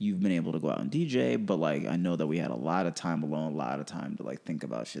 you've been able to go out and DJ, but like, I know that we had a lot of time alone, a lot of time to like think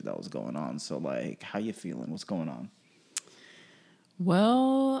about shit that was going on. So like, how you feeling? What's going on?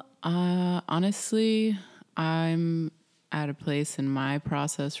 Well, honestly, I'm at a place in my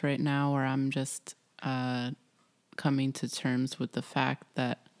process right now where I'm just coming to terms with the fact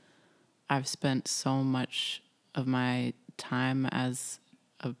that I've spent so much of my time as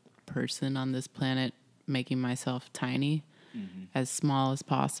a person on this planet making myself tiny, as small as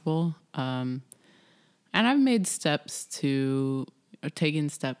possible. And I've made taken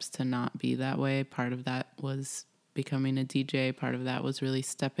steps to not be that way. Part of that was becoming a DJ. Part of that was really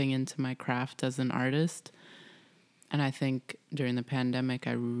stepping into my craft as an artist. And I think during the pandemic,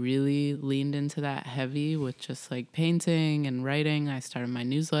 I really leaned into that heavy with just like painting and writing. I started my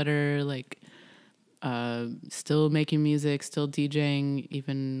newsletter, still making music, still DJing,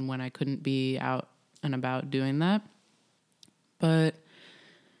 even when I couldn't be out and about doing that. But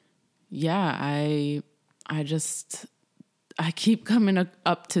yeah, I keep coming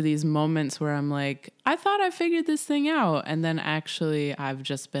up to these moments where I'm like, I thought I figured this thing out. And then actually I've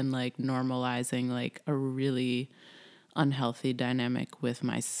just been like normalizing like a really unhealthy dynamic with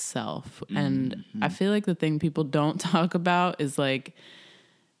myself. Mm-hmm. And I feel like the thing people don't talk about is like,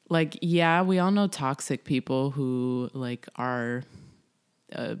 yeah, we all know toxic people who like are,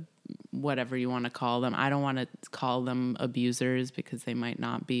 whatever you want to call them. I don't want to call them abusers because they might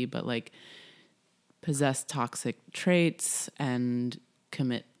not be, but like possess toxic traits and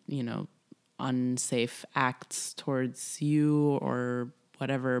commit, you know, unsafe acts towards you or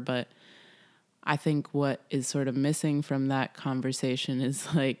whatever. But I think what is sort of missing from that conversation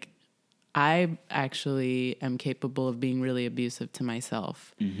is like, I actually am capable of being really abusive to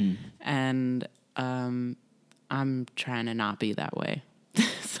myself. Mm-hmm. And I'm trying to not be that way.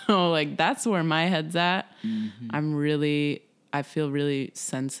 So like that's where my head's at. Mm-hmm. I feel really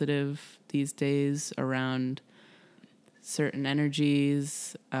sensitive these days around certain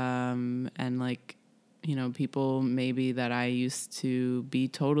energies and like, you know, people maybe that I used to be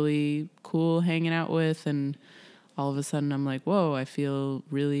totally cool hanging out with, and all of a sudden I'm like, whoa, I feel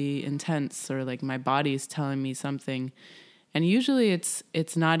really intense, or like my body's telling me something. And usually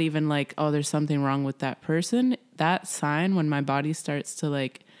it's not even like, oh, there's something wrong with that person. That sign when my body starts to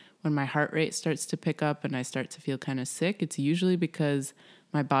like when my heart rate starts to pick up and I start to feel kind of sick, it's usually because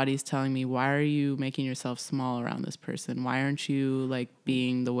my body's telling me, why are you making yourself small around this person? Why aren't you like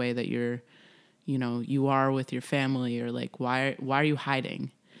being the way that you are with your family, or like, why are you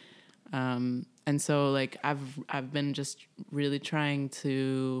hiding? And so like I've been just really trying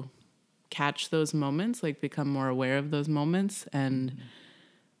to catch those moments, like become more aware of those moments and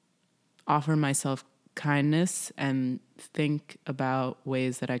offer myself kindness and think about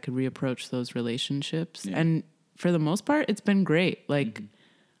ways that I could reapproach those relationships. Yeah. And for the most part, it's been great. Like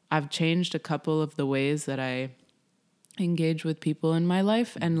I've changed a couple of the ways that I engage with people in my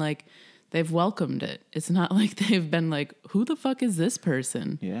life, and like they've welcomed it. It's not like they've been like, who the fuck is this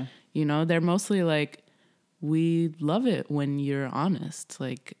person? Yeah. They're mostly like, we love it when you're honest.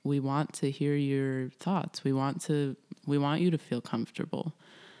 Like, we want to hear your thoughts. We want you to feel comfortable.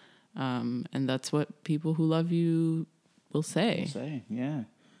 And that's what people who love you will say. Yeah.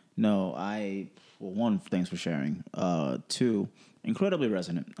 No, one, thanks for sharing. Two, incredibly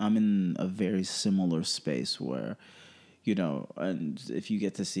resonant. I'm in a very similar space where, and if you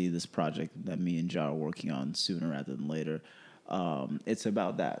get to see this project that me and Ja are working on sooner rather than later, it's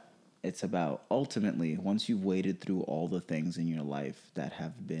about that. It's about ultimately, once you've waded through all the things in your life that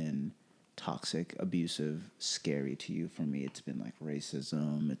have been toxic, abusive, scary to you. For me, it's been like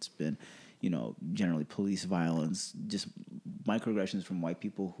racism. It's been, generally police violence, just microaggressions from white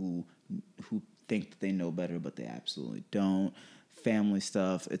people who think that they know better, but they absolutely don't. Family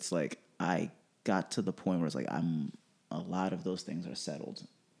stuff. It's like I got to the point where it's like a lot of those things are settled.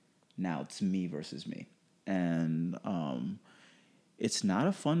 Now it's me versus me. And it's not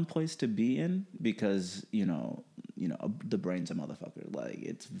a fun place to be in because, the brain's a motherfucker. Like,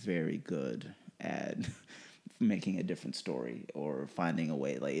 it's very good at making a different story or finding a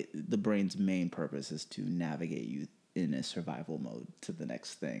way. Like, the brain's main purpose is to navigate you in a survival mode to the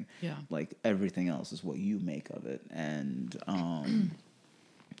next thing. Yeah. Like, everything else is what you make of it. And,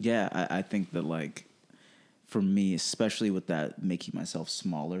 I think that, like, for me, especially with that making myself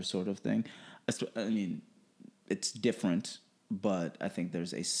smaller sort of thing, I mean, it's different, but I think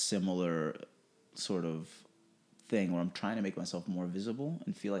there's a similar sort of thing where I'm trying to make myself more visible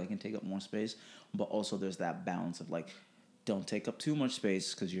and feel like I can take up more space, but also there's that balance of like, don't take up too much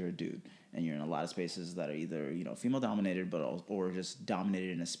space because you're a dude and you're in a lot of spaces that are either, female dominated, or just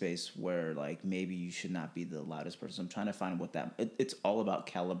dominated in a space where like maybe you should not be the loudest person. So I'm trying to find it's all about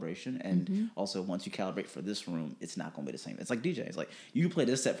calibration. And also once you calibrate for this room, it's not going to be the same. It's like DJ. It's like you play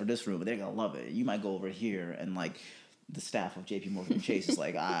this set for this room, but they're going to love it. You might go over here and like the staff of JP Morgan Chase is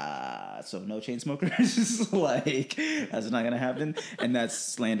like, so no chain smokers? Like, that's not gonna happen. And that's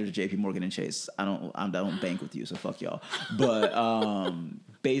slander to JP Morgan and Chase. I don't bank with you, so fuck y'all. But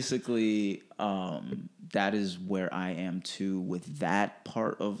basically, that is where I am too with that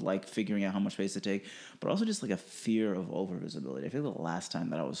part of like figuring out how much space to take, but also just like a fear of over visibility. I feel the last time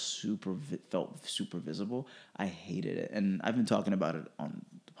that I was felt super visible, I hated it. And I've been talking about it on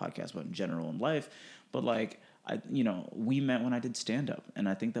the podcast, but in general in life, but like, we met when I did stand-up, and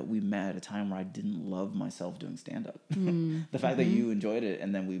I think that we met at a time where I didn't love myself doing stand-up. The fact that you enjoyed it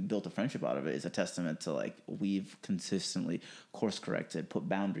and then we built a friendship out of it is a testament to, like, we've consistently course-corrected, put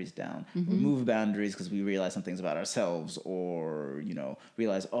boundaries down, remove boundaries because we realize some things about ourselves, or,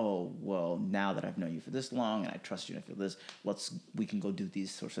 realize, oh, well, now that I've known you for this long and I trust you and I feel this, we can go do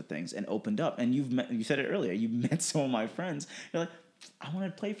these sorts of things, and opened up. And you said it earlier, you met some of my friends. You're like, I want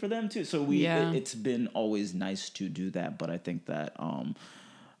to play for them too. So it's been always nice to do that. But I think that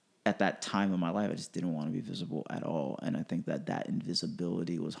at that time of my life, I just didn't want to be visible at all. And I think that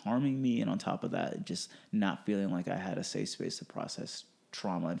invisibility was harming me. And on top of that, just not feeling like I had a safe space to process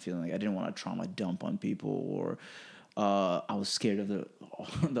trauma, and feeling like I didn't want to trauma dump on people, or I was scared of the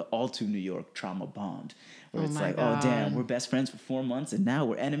all too New York trauma bond, where it's like, God. Oh damn, we're best friends for 4 months and now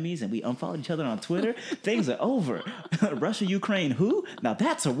we're enemies and we unfollowed each other on Twitter. Things are over. Russia, Ukraine, who? Now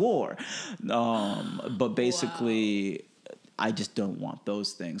that's a war. But basically, I just don't want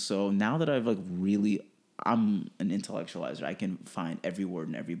those things. So now that I've I'm an intellectualizer, I can find every word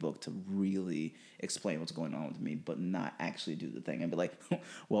in every book to really explain what's going on with me, but not actually do the thing and be like,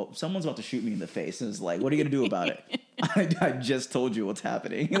 well, someone's about to shoot me in the face. And it's like, what are you going to do about it? I just told you what's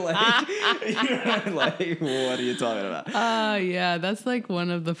happening. Like, like, what are you talking about? Yeah, that's like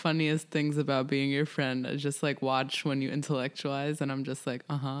one of the funniest things about being your friend. I just like watch when you intellectualize, and I'm just like,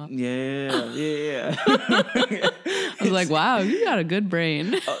 Yeah. I was like, wow, you got a good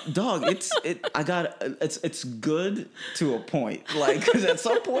brain. Dog, it's good to a point. Like, because at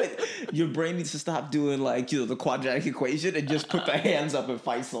some point, your brain needs to stop doing like, the quadratic equation and just put the hands up and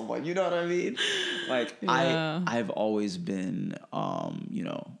fight someone. You know what I mean? Like, yeah. I've always been,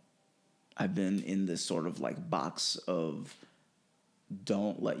 I've been in this sort of like box of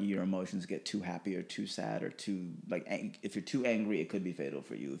don't let your emotions get too happy or too sad or too like if you're too angry, it could be fatal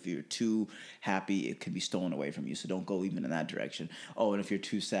for you. If you're too happy, it could be stolen away from you. So don't go even in that direction. Oh, and if you're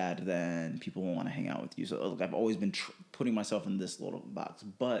too sad, then people won't want to hang out with you. So look, I've always been putting myself in this little box.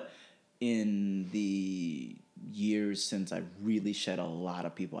 But in the years since I really shed a lot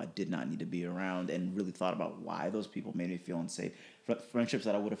of people I did not need to be around and really thought about why those people made me feel unsafe, friendships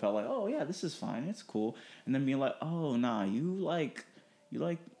that I would have felt like, oh yeah, this is fine, it's cool, and then being like, oh nah, you like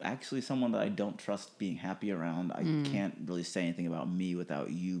actually someone that I don't trust being happy around. I can't really say anything about me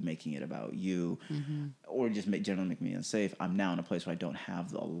without you making it about you, or just generally make me unsafe. I'm now in a place where I don't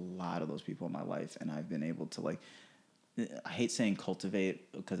have a lot of those people in my life, and I've been able to like, I hate saying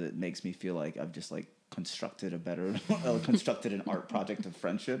cultivate because it makes me feel like I've just like constructed an art project of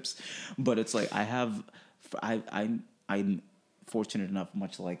friendships, but it's like I'm fortunate enough,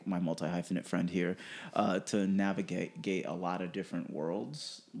 much like my multi-hyphenate friend here, to navigate a lot of different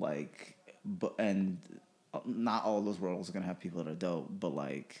worlds. Like, and not all of those worlds are gonna have people that are dope, but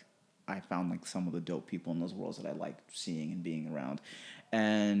like I found like some of the dope people in those worlds that I like seeing and being around.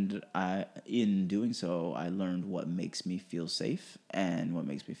 And in doing so, I learned what makes me feel safe and what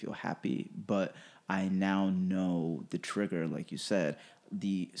makes me feel happy. But I now know the trigger, like you said,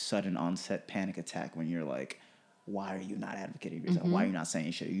 the sudden onset panic attack when you're like, why are you not advocating for yourself? Why are you not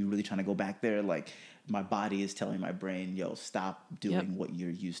saying shit? Are you really trying to go back there? Like, my body is telling my brain, yo, stop doing what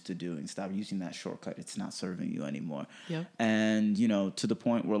you're used to doing. Stop using that shortcut. It's not serving you anymore. Yep. And, to the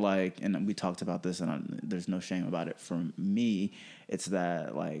point where, like, and we talked about this, and there's no shame about it. For me, it's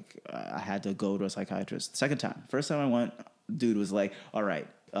that, like, I had to go to a psychiatrist. Second time. First time I went, dude was like, all right,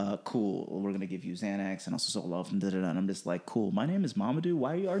 cool, we're going to give you Xanax and also Zoloft and da-da-da. And I'm just like, cool, my name is Mamadou.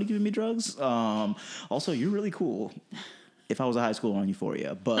 Why are you already giving me drugs? Also, you're really cool. If I was a high school on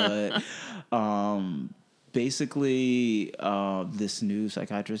Euphoria. But basically, this new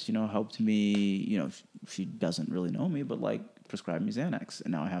psychiatrist, helped me, she doesn't really know me, but like prescribed me Xanax.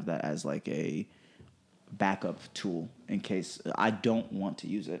 And now I have that as like a backup tool in case I don't want to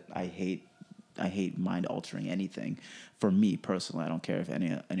use it. I hate mind altering anything. For me personally, I don't care if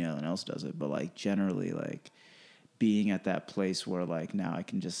anyone else does it, but like generally, like being at that place where like now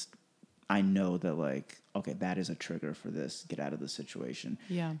I know that like, okay, that is a trigger for this. Get out of the situation.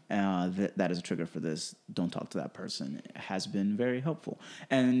 Yeah. That is a trigger for this. Don't talk to that person. It has been very helpful.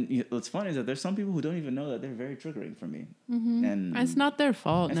 And what's funny is that there's some people who don't even know that they're very triggering for me. And it's not their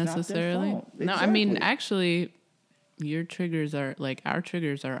fault necessarily. Not their fault. Exactly. No, I mean actually, your triggers are like our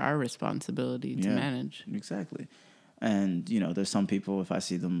triggers are our responsibility to manage. Exactly. And, there's some people, if I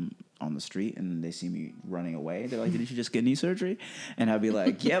see them on the street and they see me running away, they're like, didn't you just get knee surgery? And I'd be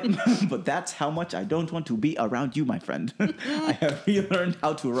like, yep, but that's how much I don't want to be around you, my friend. I have relearned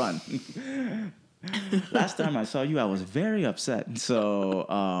how to run. Last time I saw you, I was very upset. So,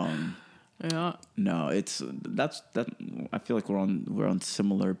 yeah. No, that. I feel like we're on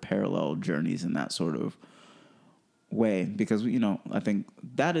similar parallel journeys in that sort of way, because I think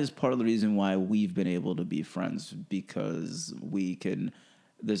that is part of the reason why we've been able to be friends, because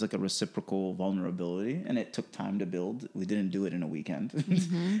there's like a reciprocal vulnerability, and it took time to build. We didn't do it in a weekend.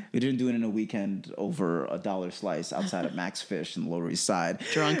 We didn't do it in a weekend over $1 slice outside of Max Fish in the Lower East Side.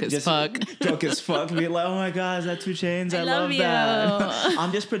 Drunk as fuck. Being like, oh my God, is that 2 Chainz? I love that.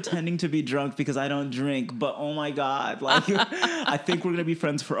 I'm just pretending to be drunk because I don't drink, but oh my God, like I think we're gonna be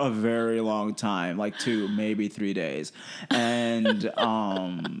friends for a very long time, like 2, maybe 3 days, and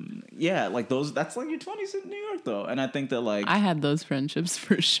yeah, like that's like your 20s in New York though, and I think that like I had those friendships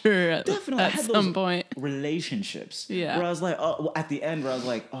for sure at some point. Relationships. Yeah. Where I was like, at the end where I was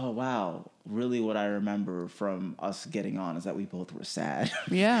like, oh wow, really what I remember from us getting on is that we both were sad.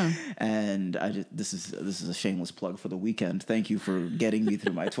 Yeah. And this is a shameless plug for the weekend. Thank you for getting me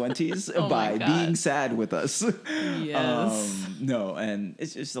through my 20s by being sad with us. Yes. No, and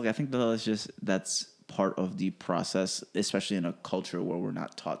it's just like I think that's part of the process, especially in a culture where we're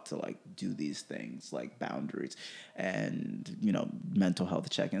not taught to like do these things like boundaries and mental health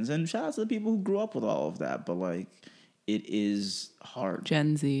check-ins. And shout out to the people who grew up with all of that, but like it is hard.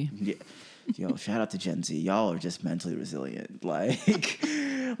 Gen Z. Yeah. Yo, shout out to Gen Z. Y'all are just mentally resilient. Like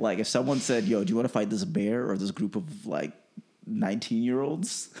if someone said, yo, do you want to fight this bear or this group of like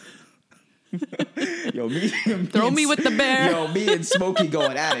 19-year-olds? Yo, throw me with the bear. Yo, me and Smokey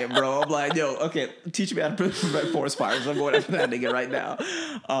going at it, bro. I'm like, yo, okay, teach me how to prevent forest fires. I'm going after that nigga right now.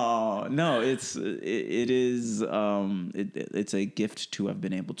 No, it's a gift to have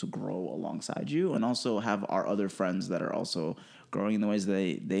been able to grow alongside you, and also have our other friends that are also growing in the ways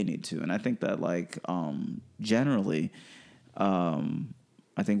they need to. And I think that like generally,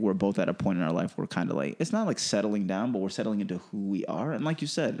 I I think we're both at a point in our life where kind of like, it's not like settling down, but we're settling into who we are. And like you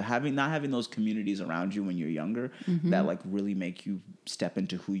said, not having those communities around you when you're younger that like really make you step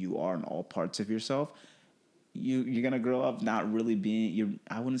into who you are in all parts of yourself. You're going to grow up not really being,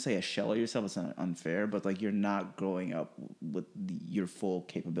 I wouldn't say a shell of yourself. It's not unfair, but like you're not growing up with your full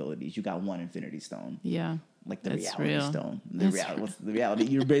capabilities. You got one Infinity Stone. Yeah. Like the reality stone. What's the reality?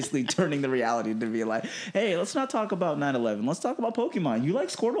 You're basically turning the reality to be like, hey, let's not talk about 9/11. Let's talk about Pokemon. You like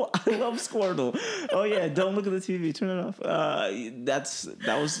Squirtle? I love Squirtle. Oh yeah, don't look at the TV. Turn it off.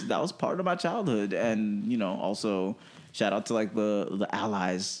 That was part of my childhood, and also shout out to like the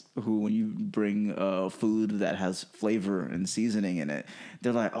allies who, when you bring food that has flavor and seasoning in it,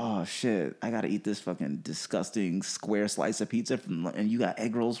 they're like, oh shit, I gotta eat this fucking disgusting square slice of pizza and you got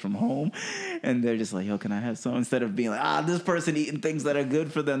egg rolls from home, and they're just like, yo, can I have some? Instead of being like, this person eating things that are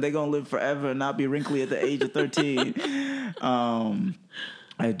good for them, they're gonna live forever and not be wrinkly at the age of 13.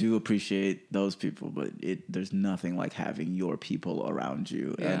 I do appreciate those people, but there's nothing like having your people around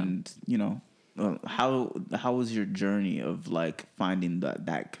you. Yeah. And how was your journey of like finding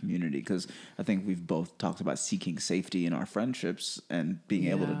that community? Because I think we've both talked about seeking safety in our friendships and being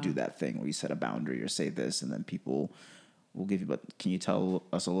able to do that thing where you set a boundary or say this, and then people will give you. But can you tell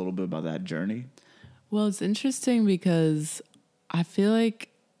us a little bit about that journey? Well, it's interesting because I feel like,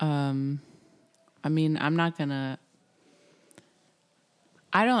 I'm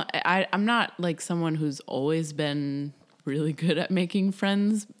not like someone who's always been really good at making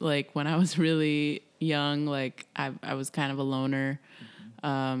friends. Like when I was really young, like I was kind of a loner,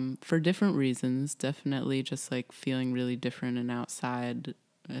 for different reasons. Definitely just like feeling really different and outside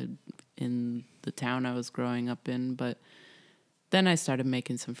in the town I was growing up in. But then I started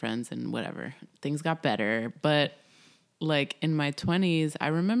making some friends and whatever. Things got better. But like in my 20s, I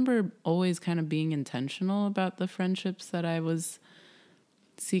remember always kind of being intentional about the friendships that I was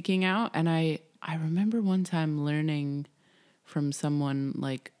seeking out. And I remember one time learning from someone,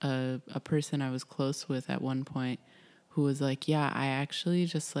 like a person I was close with at one point, who was like, yeah, I actually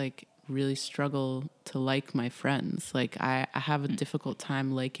just like really struggle to like my friends. Like I have a difficult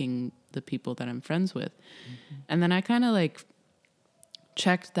time liking the people that I'm friends with. Mm-hmm. And then I kind of like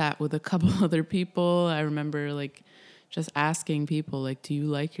checked that with a couple other people. I remember like just asking people, like, do you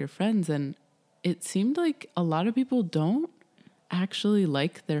like your friends? And it seemed like a lot of people don't actually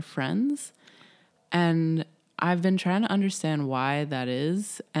like their friends. And I've been trying to understand why that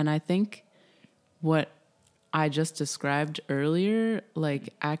is. And I think what I just described earlier,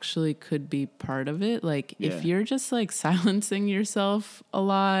 like, actually could be part of it. Like, if you're just, like, silencing yourself a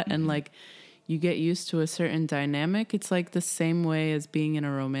lot and, like, you get used to a certain dynamic, it's, like, the same way as being in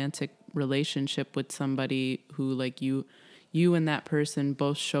a romantic relationship with somebody who, like, you and that person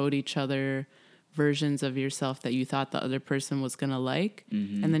both showed each other versions of yourself that you thought the other person was going to like.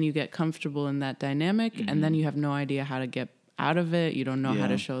 Mm-hmm. And then you get comfortable in that dynamic, mm-hmm. and then you have no idea how to get out of it. You don't know how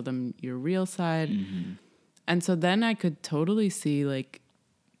to show them your real side. Mm-hmm. And so then I could totally see, like,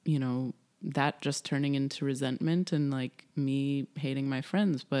 you know, that just turning into resentment and like me hating my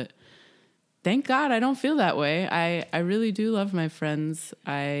friends. But thank God I don't feel that way. I really do love my friends.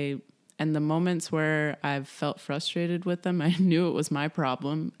 And the moments where I've felt frustrated with them, I knew it was my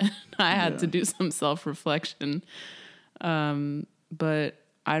problem. I had to do some self-reflection. But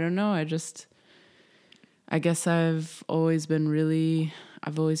I don't know. I guess I've always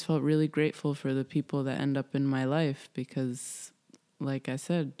felt really grateful for the people that end up in my life because, like I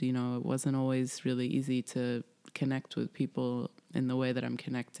said, you know, it wasn't always really easy to connect with people in the way that I'm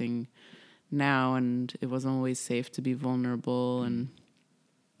connecting now. And it wasn't always safe to be vulnerable. And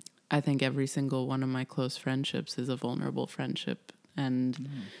I think every single one of my close friendships is a vulnerable friendship. And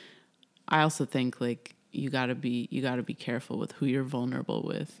I also think, like, you gotta be careful with who you're vulnerable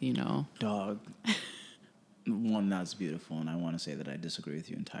with, you know? Dog. One, that's beautiful, and I want to say that I disagree with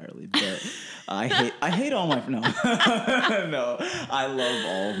you entirely. But I hate all my no, no. I love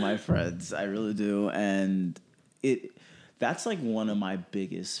all of my friends. I really do, and that's like one of my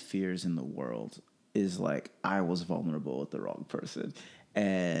biggest fears in the world is like I was vulnerable with the wrong person,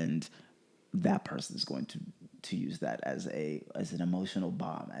 and that person is going to use that as an emotional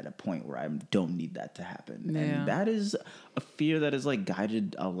bomb at a point where I don't need that to happen. Yeah. And that is a fear that has like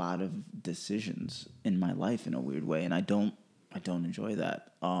guided a lot of decisions in my life in a weird way. And I don't enjoy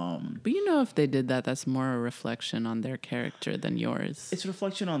that. But you know, if they did that, that's more a reflection on their character than yours. It's a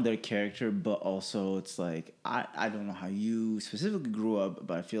reflection on their character, but also it's like, I don't know how you specifically grew up,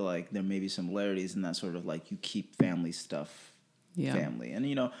 but I feel like there may be similarities in that sort of like you keep family stuff family. And,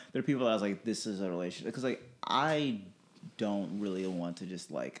 you know, there are people that I was like, this is a relationship. Because, like, I don't really want to just,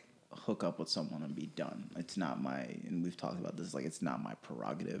 like, hook up with someone and be done. It's not my, and we've talked about this, like, it's not my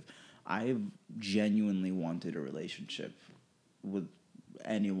prerogative. I've genuinely wanted a relationship with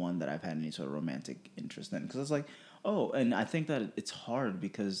anyone that I've had any sort of romantic interest in. Because it's like, oh, and I think that it's hard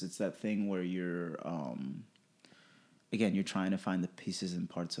because it's that thing where you're, again, you're trying to find the pieces and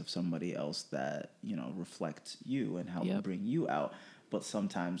parts of somebody else that, you know, reflect you and help bring you out. But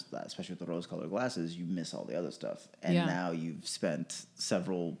sometimes, especially with the rose-colored glasses, you miss all the other stuff. And now you've spent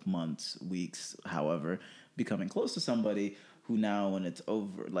several months, weeks, however, becoming close to somebody who now, when it's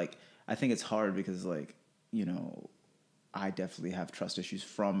over, like, I think it's hard because, like, you know, I definitely have trust issues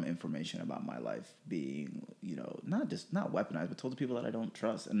from information about my life being, you know, not weaponized, but told to people that I don't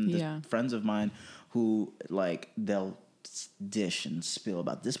trust. And there's friends of mine who, like, they'll dish and spill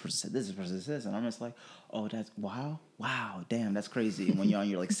about this person said this person says, and I'm just like, oh, that's wow, damn, that's crazy. And when you're on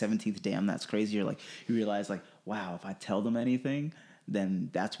your like 17th damn, that's crazy. You're like, you realize like, wow, if I tell them anything,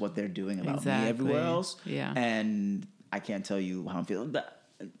 then that's what they're doing about me everywhere else. Yeah. And I can't tell you how I'm feeling. But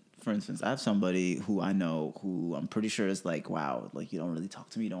for instance, I have somebody who I know who I'm pretty sure is like, wow, like you don't really talk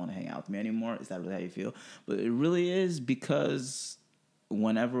to me, you don't want to hang out with me anymore. Is that really how you feel? But it really is because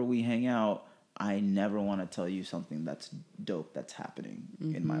whenever we hang out, I never want to tell you something that's dope that's happening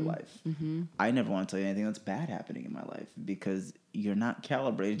in my life. I never want to tell you anything that's bad happening in my life because you're not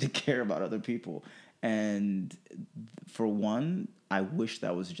calibrated to care about other people. And for one, I wish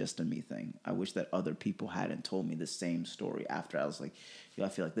that was just a me thing. I wish that other people hadn't told me the same story after I was like, yo, I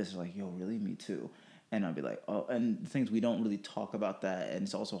feel like this. Is like, yo, really? Me too. And I'd be like, oh, and things we don't really talk about that. And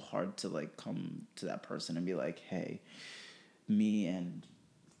it's also hard to like come to that person and be like, hey, me and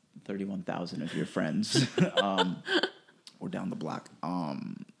 31,000 of your friends or down the block,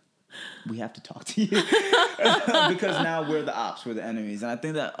 we have to talk to you because now we're the ops, we're the enemies. And I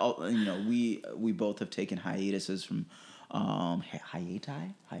think that, you know, we both have taken hiatuses from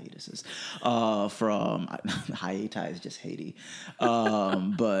hiatuses from hiati is just Haiti,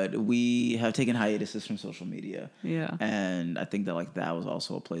 but we have taken hiatuses from social media. Yeah. And I think that like that was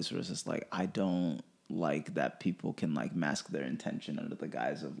also a place where it's just like, I don't like that people can like mask their intention under the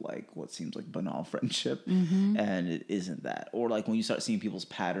guise of like what seems like banal friendship, and it isn't that. Or like when you start seeing people's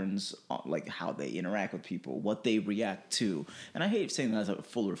patterns, like how they interact with people, what they react to. And I hate saying that as a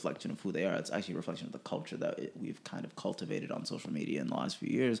full reflection of who they are. It's actually a reflection of the culture that we've kind of cultivated on social media in the last few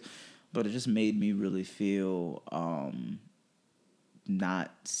years. But it just made me really feel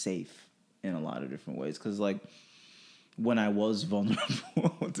not safe in a lot of different ways. Because like when I was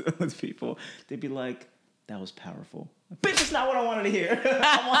vulnerable with people, they'd be like, that was powerful. Bitch, that's not what I wanted to hear.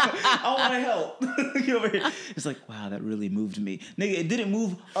 I want to help. You know, it's like, wow, that really moved me. Nigga, it didn't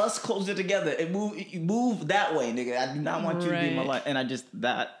move us closer together. It moved that way, nigga. I do not want you to be in my life. And I just,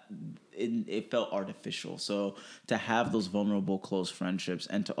 it felt artificial. So to have those vulnerable, close friendships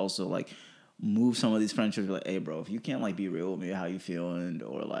and to also like move some of these friendships, like, hey, bro, if you can't like be real with me, how you feeling,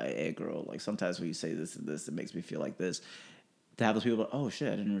 or like, hey, girl, like sometimes when you say this and this, it makes me feel like this. To have those people, like, oh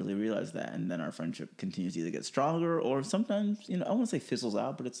shit, I didn't really realize that, and then our friendship continues to either get stronger or sometimes, you know, I won't say fizzles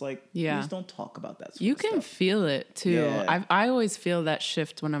out, but it's like, we just don't talk about that. You can feel it too. Yeah. I always feel that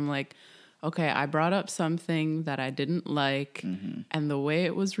shift when I'm like, okay, I brought up something that I didn't like, and the way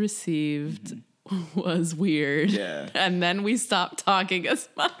it was received was weird. Yeah. And then we stopped talking as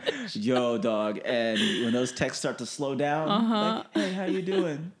much. Yo, dog. And when those texts start to slow down, like, hey, how you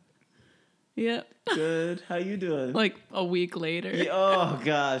doing? Yep. Good. How you doing? Like a week later. Yeah, oh,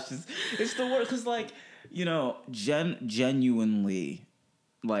 gosh. It's the worst. Because, like, you know, genuinely,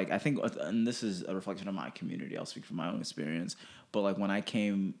 like, I think, and this is a reflection of my community. I'll speak from my own experience. But, like, when I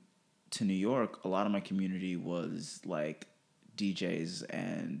came to New York, a lot of my community was, like, DJs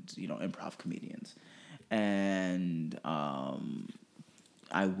and, you know, improv comedians. And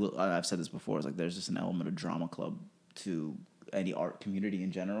I've said this before, it's like there's just an element of drama club to any art community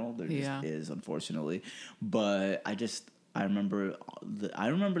in general. There just is, unfortunately. But I remember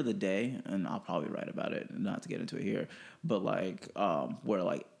the day, and I'll probably write about it, not to get into it here, but like where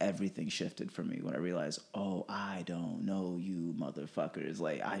like everything shifted for me when I realized, oh, I don't know you motherfuckers.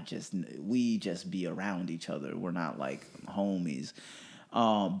 Like we just be around each other. We're not like homies.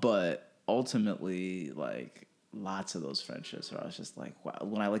 But ultimately, like lots of those friendships where I was just like, wow,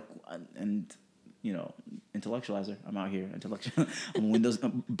 when I like, and you know, intellectualizer. I'm out here, intellectual.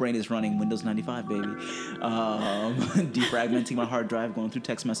 Brain is running Windows 95, baby. Defragmenting my hard drive, going through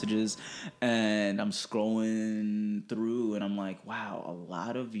text messages, and I'm scrolling through, and I'm like, wow, a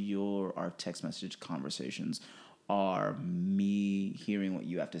lot of our text message conversations are me hearing what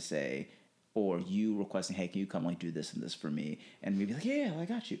you have to say, or you requesting, hey, can you come like do this and this for me, and maybe like, yeah, I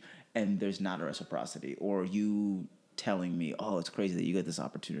got you, and there's not a reciprocity, or you telling me, oh, it's crazy that you get this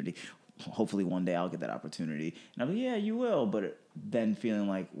opportunity. Hopefully one day I'll get that opportunity. And I'm like, yeah, you will. But then feeling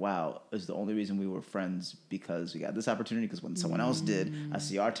like, wow, is the only reason we were friends because we got this opportunity? Because when someone else did, I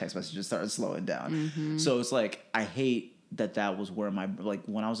see our text messages started slowing down. So it's like, I hate that was where my, like,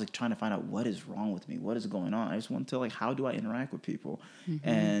 when I was like trying to find out what is wrong with me, what is going on, I just wanted to, like, how do I interact with people?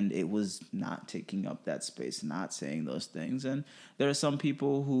 And it was not taking up that space, not saying those things. And there are some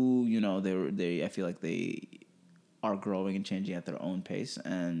people who, you know, I feel like they are growing and changing at their own pace,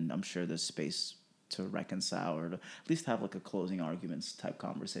 and I'm sure there's space to reconcile or to at least have like a closing arguments type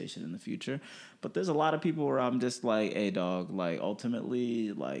conversation in the future. But there's a lot of people where I'm just like, hey dog, like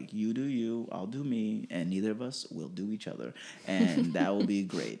ultimately, like you do you, I'll do me, and neither of us will do each other, and that will be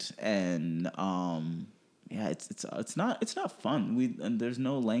great. And yeah, it's not fun. And there's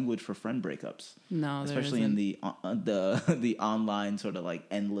no language for friend breakups. No, especially in the online sort of like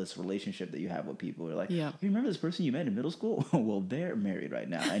endless relationship that you have with people. You're like, yeah, you remember this person you met in middle school? Well, they're married right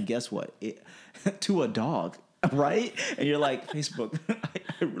now, and guess what? To a dog, right? And you're like, Facebook,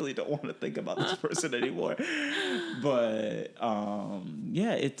 I really don't want to think about this person anymore. But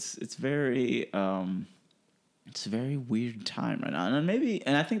yeah, it's very it's a very weird time right now,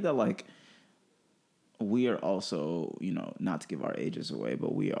 and I think that like. We are also, you know, not to give our ages away,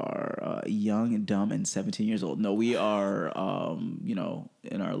 but we are young and dumb and 17 years old. No, we are, you know,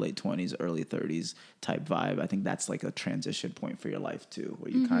 in our late 20s, early 30s type vibe. I think that's like a transition point for your life too, where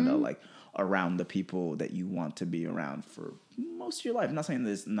you kind of like around the people that you want to be around for most of your life. I'm not saying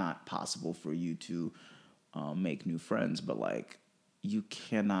that it's not possible for you to make new friends, but like you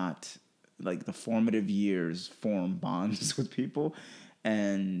cannot, like the formative years form bonds with people.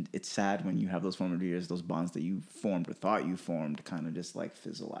 And it's sad when you have those formative years, those bonds that you formed or thought you formed kind of just like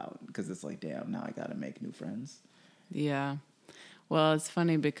fizzle out because it's like, damn, now I got to make new friends. Yeah. Well, it's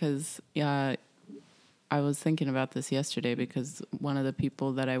funny because I was thinking about this yesterday because one of the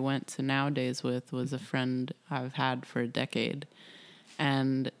people that I went to Nowadays with was a friend I've had for a decade.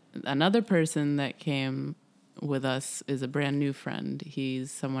 And another person that came with us is a brand new friend.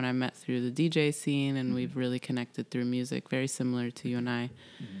 He's someone I met through the DJ scene, and we've really connected through music, very similar to you and I.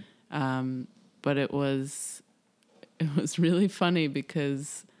 But it was really funny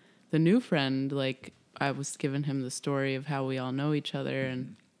because the new friend, like, I was giving him the story of how we all know each other,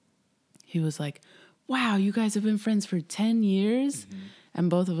 and he was like, wow, you guys have been friends for 10 years? And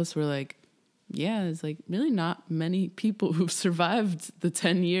both of us were like, yeah, there's like really not many people who've survived the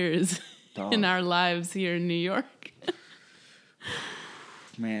 10 years in our lives here in New York.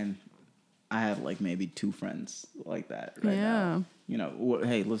 Man, I have like maybe 2 friends like that right now. You know,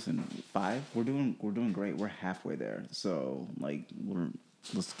 hey, listen, 5, we're doing great. We're halfway there. So like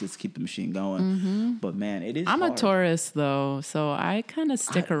let's keep the machine going. But man, it is I'm hard. a Taurus though, so I kind of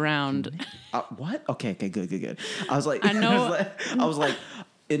stick around. What? Okay, good. I was like, I know. I was like,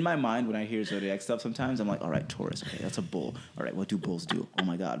 in my mind, when I hear zodiac stuff, sometimes I'm like, all right, Taurus. Okay, that's a bull. All right, what do bulls do? Oh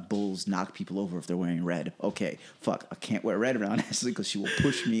my God, bulls knock people over if they're wearing red. Okay, fuck, I can't wear red around Ashley because she will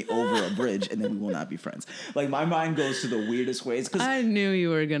push me over a bridge, and then we will not be friends. Like my mind goes to the weirdest ways. Cause I knew you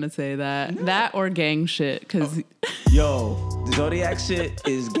were gonna say that. No. That or gang shit. Cause yo, zodiac shit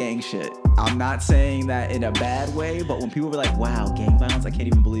is gang shit. I'm not saying that in a bad way, but when people were like, wow, gang violence, I can't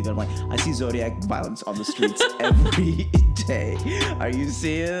even believe it. I'm like, I see zodiac violence on the streets every day. Are you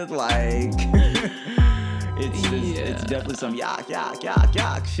seeing it? Like, it's definitely some yak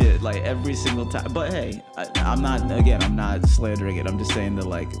shit, like every single time. But hey, I'm not slandering it. I'm just saying that,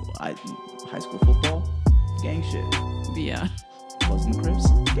 like, high school football, gang shit. Yeah. Bloods and Crips,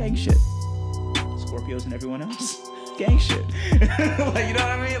 gang shit. Scorpios and everyone else, gang shit. Like, you know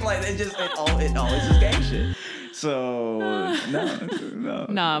what I mean? Like, it always is gang shit. So no.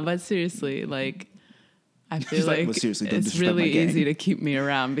 Nah, but seriously, like, I feel like it's really easy to keep me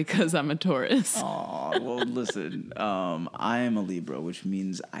around because I'm a Taurus. Oh, well, listen, I am a Libra, which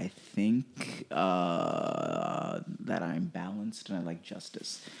means I think that I'm balanced and I like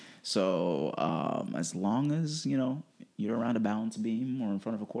justice. So as long as, you know, you're around a balance beam or in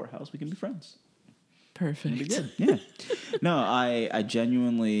front of a courthouse, we can be friends. Perfect. Yeah. No, I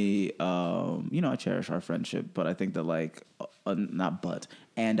genuinely, you know, I cherish our friendship, but I think that, like,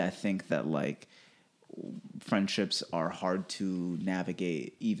 and I think that, like, friendships are hard to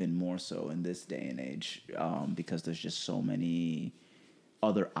navigate even more so in this day and age, because there's just so many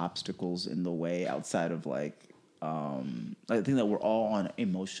other obstacles in the way outside of, like, I think that we're all on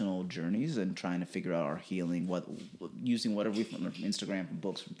emotional journeys and trying to figure out our healing, using whatever we from Instagram, from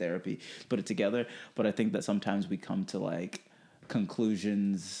books, from therapy, put it together. But I think that sometimes we come to, like,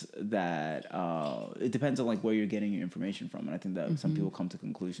 conclusions that it depends on, like, where you're getting your information from, and I think that some people come to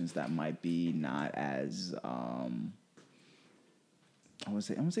conclusions that might be not as I want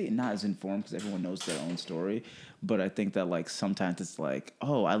to say not as informed because everyone knows their own story, but I think that like sometimes it's like,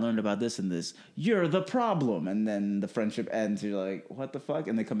 oh, I learned about this and this. You're the problem, and then the friendship ends. You're like, what the fuck?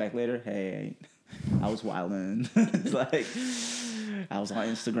 And they come back later. Hey, I was wilding. It's like I was on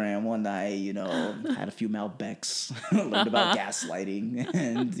Instagram one night. Had a few Malbecs, learned about gaslighting,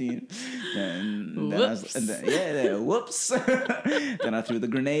 and whoops. Then I threw the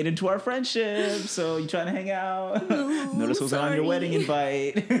grenade into our friendship. So you trying to hang out? Notice what's on your wedding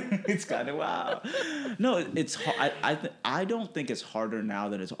invite. It's kind of wild. No, it's hard. I don't think it's harder now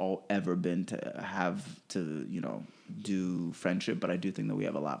than it's ever been to have to do friendship, but I do think that we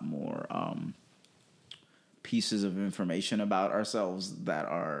have a lot more pieces of information about ourselves that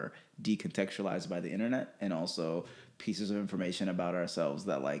are decontextualized by the internet, and also pieces of information about ourselves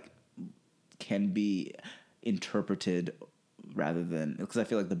that like can be interpreted rather than, because I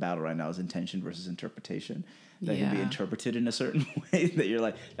feel like the battle right now is intention versus interpretation. That can be interpreted in a certain way that you're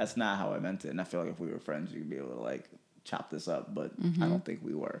like, that's not how I meant it. And I feel like if we were friends, we could be able to like chop this up, but I don't think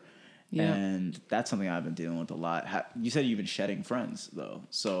we were. Yeah. And that's something I've been dealing with a lot. You said you've been shedding friends though,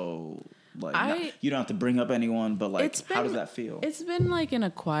 so like you don't have to bring up anyone, but like how does that feel? It's been like in a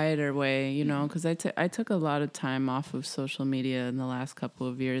quieter way, because I took a lot of time off of social media in the last couple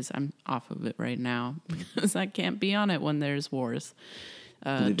of years. I'm off of it right now because I can't be on it when there's wars.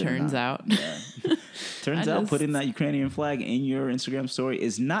 Turns out. Yeah. Turns out putting that Ukrainian flag in your Instagram story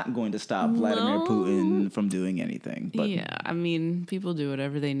is not going to stop Vladimir Putin from doing anything. But yeah, I mean, people do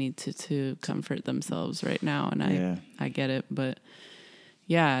whatever they need to comfort themselves right now, and I get it. But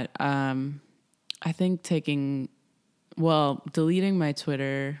yeah, I think deleting my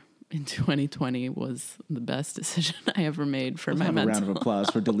Twitter in 2020 was the best decision I ever made for my mental. A round of applause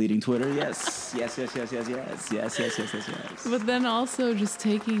for deleting Twitter. Yes. But then also just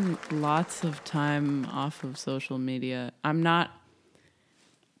taking lots of time off of social media. I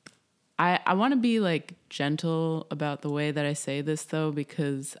want to be like gentle about the way that I say this though,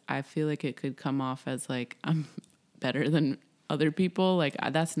 because I feel like it could come off as like I'm better than other people. Like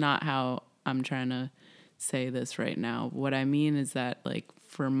that's not how I'm trying to say this right now. What I mean is that like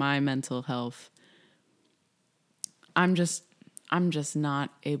for my mental health, I'm just not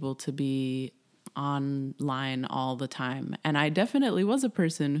able to be online all the time. And I definitely was a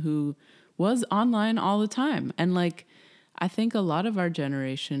person who was online all the time. And like, I think a lot of our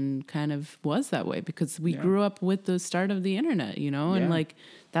generation kind of was that way because we grew up with the start of the internet, and like,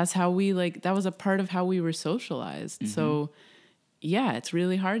 that's how that was a part of how we were socialized. Mm-hmm. So yeah, it's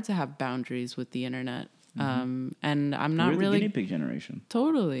really hard to have boundaries with the internet. Mm-hmm. And I'm not really the guinea pig generation.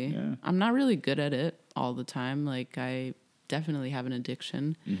 Totally. Yeah. I'm not really good at it all the time. Like I definitely have an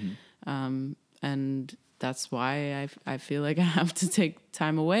addiction. Mm-hmm. And that's why I feel like I have to take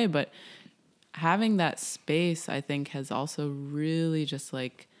time away. But having that space, I think, has also really just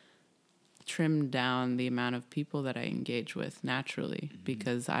like trimmed down the amount of people that I engage with naturally,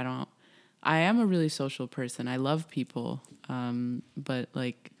 because I am a really social person. I love people. But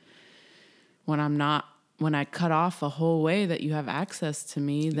like when I cut off a whole way that you have access to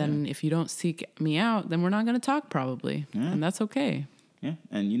me, then if you don't seek me out, then we're not going to talk probably. Yeah. And that's okay. Yeah.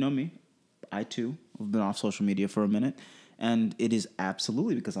 And you know me, I too have been off social media for a minute, and it is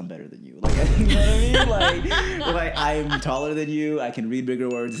absolutely because I'm better than you. Like, you know what I mean? Like I'm taller than you. I can read bigger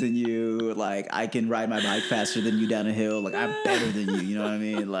words than you. Like I can ride my bike faster than you down a hill. Like I'm better than you. You know what I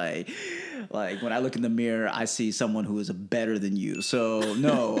mean? Like when I look in the mirror, I see someone who is better than you. So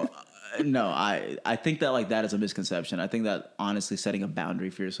no, I think that like that is a misconception. I think that honestly setting a boundary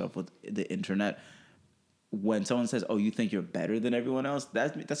for yourself with the internet, when someone says, "Oh, you think you're better than everyone else,"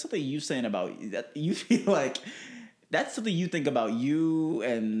 that's something you saying about that. You feel like that's something you think about you,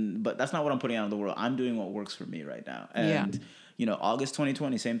 but that's not what I'm putting out in the world. I'm doing what works for me right now. And August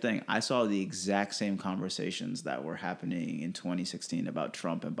 2020, same thing. I saw the exact same conversations that were happening in 2016 about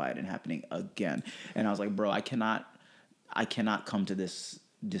Trump and Biden happening again. And I was like, bro, I cannot come to this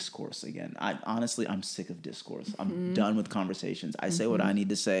discourse again. I'm sick of discourse. I'm done with conversations. I say what I need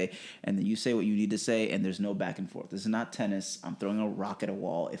to say, and then you say what you need to say, and there's no back and forth. This is not tennis. I'm throwing a rock at a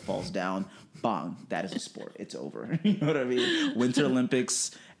wall. It falls down. Bang. That is a sport. It's over. You know what I mean? Winter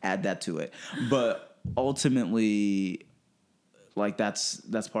Olympics, add that to it. But ultimately, like that's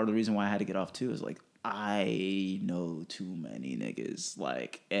part of the reason why I had to get off too, is like I know too many niggas,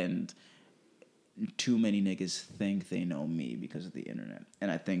 and too many niggas think they know me because of the internet. And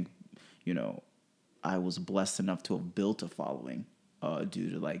I think, I was blessed enough to have built a following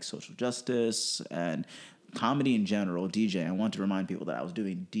due to like social justice and comedy in general, DJing. I want to remind people that I was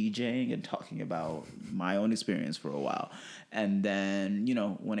doing DJing and talking about my own experience for a while. And then, you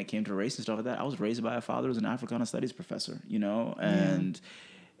know, when it came to race and stuff like that, I was raised by a father who's an Africana studies professor, you know, and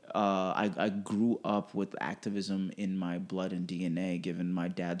I grew up with activism in my blood and DNA, given my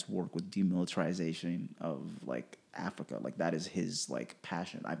dad's work with demilitarization of like Africa. Like that is his like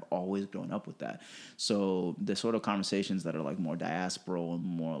passion. I've always grown up with that. So the sort of conversations that are like more diasporal and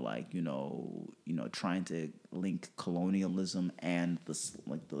more like, you know, trying to link colonialism and this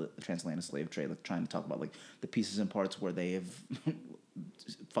like the transatlantic slave trade, like trying to talk about like the pieces and parts where they have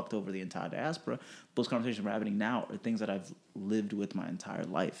fucked over the entire diaspora. Those conversations we're having now are things that I've lived with my entire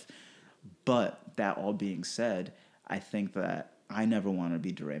life. But that all being said, I think that I never wanted to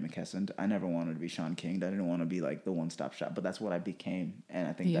be DeRay McKesson. I never wanted to be Sean King. I didn't want to be like the one-stop shop, but that's what I became. And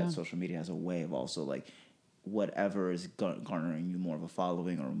I think that social media has a way of also like whatever is garnering you more of a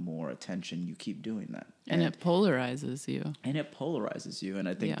following or more attention, you keep doing that. And it polarizes you. And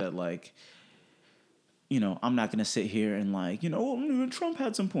I think that like, you know, I'm not going to sit here and like, you know, Trump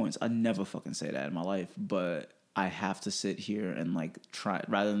had some points. I never fucking say that in my life, but I have to sit here and like try,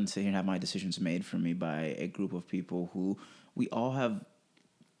 rather than sit here and have my decisions made for me by a group of people who we all have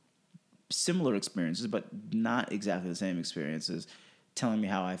similar experiences, but not exactly the same experiences, telling me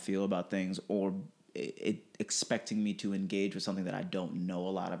how I feel about things or expecting me to engage with something that I don't know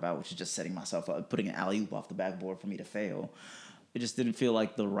a lot about, which is just setting myself up, putting an alley-oop off the backboard for me to fail. It just didn't feel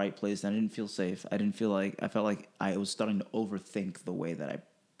like the right place. I didn't feel safe. I felt like I was starting to overthink the way that I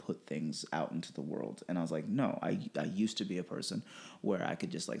put things out into the world. And I was like, no, I used to be a person where I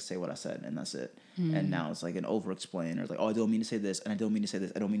could just like say what I said and that's it. And now it's like an over-explain, or it's like, oh, I don't mean to say this and I don't mean to say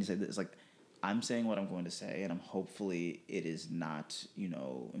this. I don't mean to say this. It's like, I'm saying what I'm going to say, and I'm hopefully it is not, you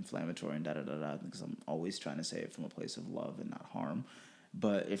know, inflammatory and da-da-da-da, because I'm always trying to say it from a place of love and not harm.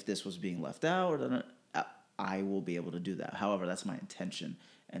 But if this was being left out, I will be able to do that. However, that's my intention,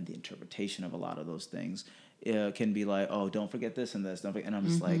 and the interpretation of a lot of those things can be like, oh, don't forget this and this. Don't forget. And I'm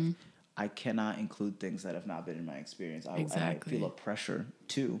just like, I cannot include things that have not been in my experience. I feel a pressure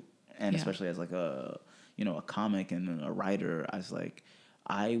too, and especially as like a comic and a writer, I was like,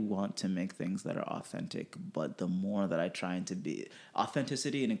 I want to make things that are authentic, but the more that I try to be,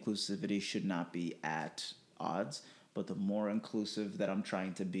 authenticity and inclusivity should not be at odds. But the more inclusive that I'm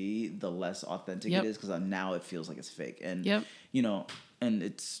trying to be, the less authentic it is, because now it feels like it's fake. And you know, and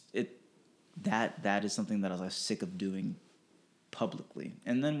that is something that I was like sick of doing publicly.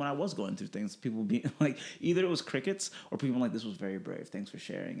 And then when I was going through things, people being like, either it was crickets or people like, this was very brave, thanks for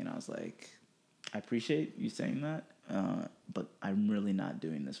sharing. And I was like, I appreciate you saying that, but I'm really not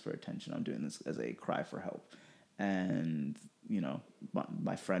doing this for attention. I'm doing this as a cry for help. And, you know,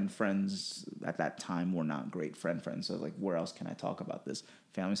 my friends at that time were not great friends. So, like, where else can I talk about this?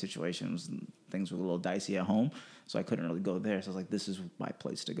 Family situations, things were a little dicey at home, so I couldn't really go there. So I was like, this is my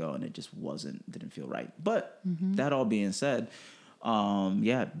place to go, and it just didn't feel right. But that all being said,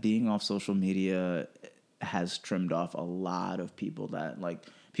 being off social media has trimmed off a lot of people that, like,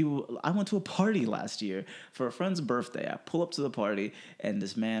 I went to a party last year for a friend's birthday. I pull up to the party, and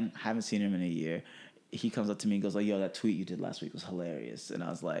this man, haven't seen him in a year, he comes up to me and goes like, yo, that tweet you did last week was hilarious. And I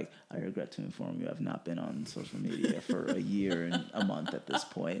was like, I regret to inform you, I've not been on social media for a year and a month at this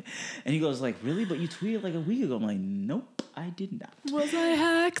point. And he goes like, really? But you tweeted like a week ago. I'm like, nope, I did not. Was I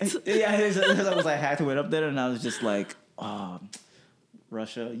hacked? Yeah, was I hacked? I went up there and I was just like, oh,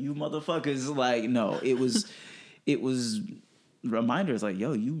 Russia, you motherfuckers. Like, no, it was reminders like,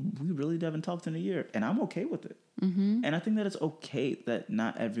 yo, we really haven't talked in a year, and I'm okay with it. And I think that it's okay that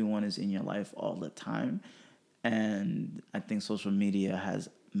not everyone is in your life all the time. And I think social media has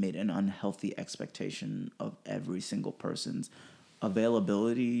made an unhealthy expectation of every single person's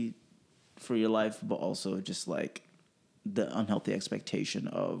availability for your life, but also just like the unhealthy expectation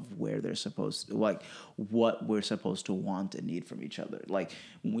of where they're supposed to, like, what we're supposed to want and need from each other. Like,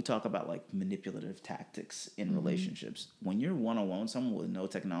 when we talk about like manipulative tactics in relationships, when you're one-on-one with someone with no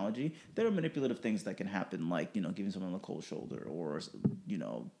technology, there are manipulative things that can happen, like, you know, giving someone a cold shoulder, or, you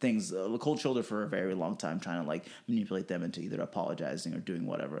know, things, a cold shoulder for a very long time, trying to like manipulate them into either apologizing or doing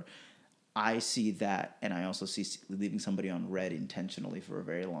whatever. I see that, and I also see leaving somebody on red intentionally for a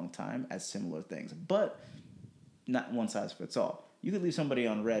very long time as similar things. But not one size fits all. You could leave somebody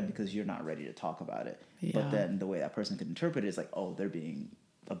on red because you're not ready to talk about it. Yeah. But then the way that person could interpret it is like, oh, they're being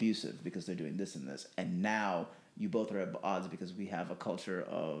abusive because they're doing this and this. And now you both are at odds because we have a culture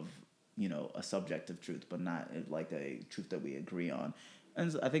of, you know, a subjective truth, but not like a truth that we agree on.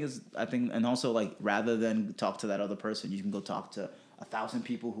 And I think, and also like, rather than talk to that other person, you can go talk to 1,000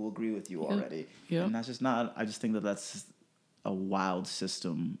 people who agree with you already. Yep. And that's just not, I just think that that's a wild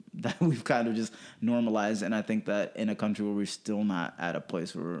system that we've kind of just normalized. And I think that in a country where we're still not at a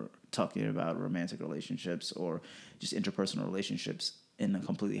place where we're talking about romantic relationships or just interpersonal relationships in a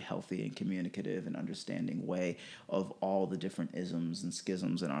completely healthy and communicative and understanding way of all the different isms and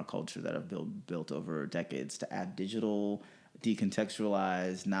schisms in our culture that have built over decades, to add digital,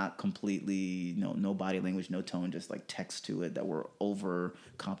 decontextualized, not completely, no body language, no tone, just like text to it that we're over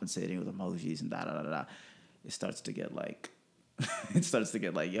compensating with emojis and da. It starts to get like,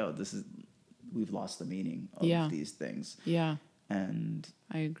 yo, we've lost the meaning of these things. Yeah. And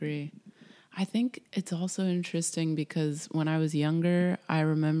I agree. I think it's also interesting because when I was younger, I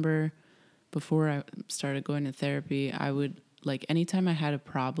remember before I started going to therapy, I would, like, anytime I had a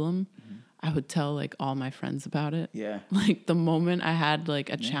problem, I would tell, like, all my friends about it. Yeah. Like, the moment I had, like,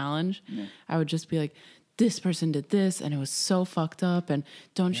 a challenge, I would just be like, this person did this, and it was so fucked up, and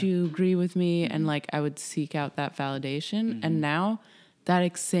don't you agree with me? And, like, I would seek out that validation. And now that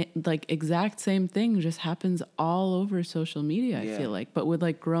exact same thing just happens all over social media, I feel like, but with,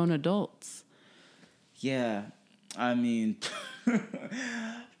 like, grown adults. Yeah. I mean,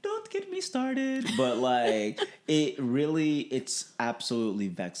 don't get me started. But, like, it's absolutely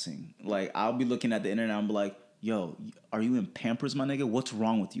vexing. Like, I'll be looking at the internet and I'll be like, yo, are you in Pampers, my nigga? What's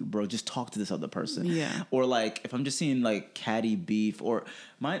wrong with you, bro? Just talk to this other person. Yeah. Or, like, if I'm just seeing, like, catty beef, or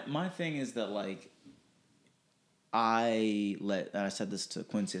my thing is that, like, I said this to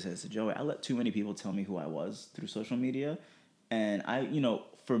Quincy, I said this to Joey, I let too many people tell me who I was through social media. And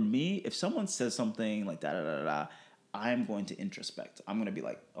for me, if someone says something like I'm going to introspect. I'm going to be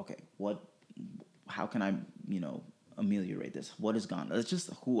like, okay, how can I, ameliorate this? What is gone? That's just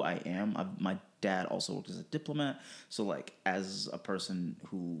who I am. My dad also worked as a diplomat. So, like, as a person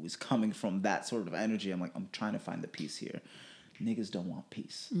who is coming from that sort of energy, I'm like, I'm trying to find the peace here. Niggas don't want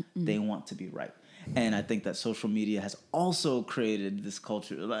peace. Mm-mm. They want to be right. And I think that social media has also created this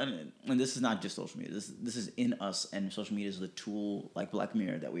culture. And this is not just social media. This is in us. And social media is the tool, like Black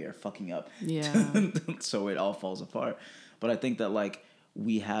Mirror, that we are fucking up. Yeah. So it all falls apart. But I think that, like,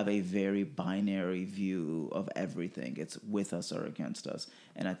 we have a very binary view of everything. It's with us or against us.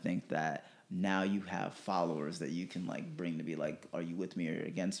 And I think that now you have followers that you can, like, bring to be like, are you with me or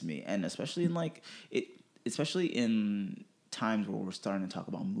against me? And especially in times where we're starting to talk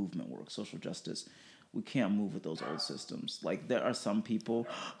about movement work, social justice, we can't move with those old systems. Like, there are some people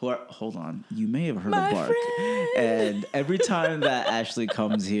who are, hold on, you may have heard a bark. Friend. And every time that Ashley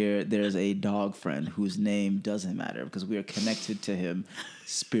comes here, there's a dog friend whose name doesn't matter because we are connected to him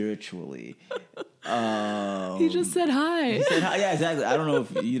spiritually. He just said hi. He said hi. Yeah, exactly. I don't know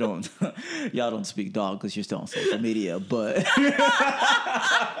if y'all don't speak dog because you're still on social media, but...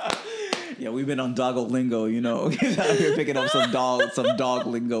 Yeah, we've been on doggo lingo, He's out here picking up some dog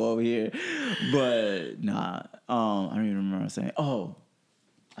lingo over here. But nah, I don't even remember what I'm saying. Oh,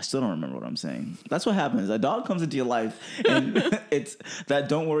 I still don't remember what I'm saying. That's what happens. A dog comes into your life, and it's that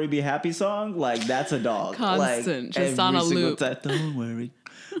 "Don't Worry, Be Happy" song. Like, that's a dog. Constant, like, just on a loop. Don't worry.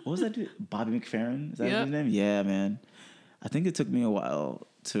 What was that dude? Bobby McFerrin? Is that his name? Yeah, man. I think it took me a while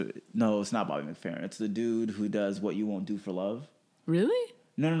to... No, it's not Bobby McFerrin. It's the dude who does What You Won't Do for Love. Really?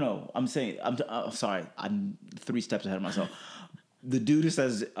 No. I'm saying... I'm sorry. I'm 3 steps ahead of myself. The dude who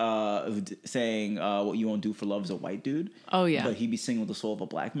says... saying What You Won't Do for Love is a white dude. Oh, yeah. But he be singing with the soul of a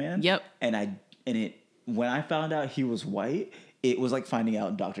black man. Yep. When I found out he was white... It was like finding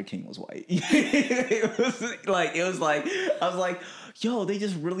out Dr. King was white. I was like, yo, they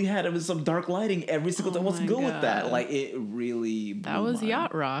just really had him in some dark lighting every single time. What's good with that? Like, it really blew That was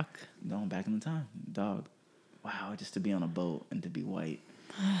yacht rock. No, back in the time, dog. Wow, just to be on a boat and to be white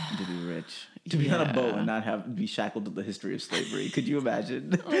and to be rich. To be on a boat and not be shackled to the history of slavery. Could you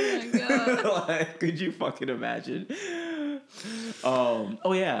imagine? Oh my God. Like, could you fucking imagine?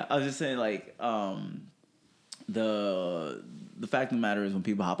 Oh yeah, I was just saying, like, the fact of the matter is, when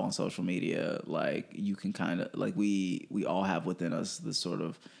people hop on social media, like, you can kind of, like, we all have within us this sort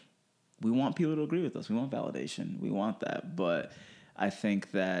of, we want people to agree with us. We want validation. We want that. But I think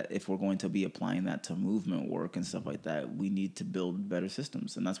that if we're going to be applying that to movement work and stuff like that, we need to build better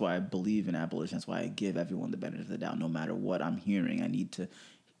systems. And that's why I believe in abolition. That's why I give everyone the benefit of the doubt. No matter what I'm hearing, I need to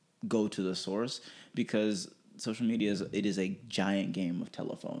go to the source, because social media is a giant game of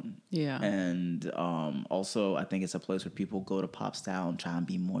telephone. Yeah. And also, I think it's a place where people go to pop style and try and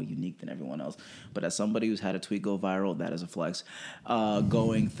be more unique than everyone else. But as somebody who's had a tweet go viral, that is a flex.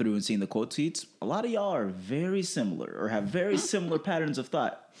 Going through and seeing the quote tweets, a lot of y'all are very similar or have very similar patterns of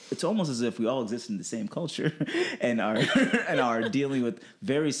thought. it's almost as if we all exist in the same culture and are dealing with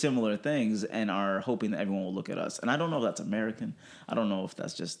very similar things and are hoping that everyone will look at us. And I don't know if that's American. I don't know if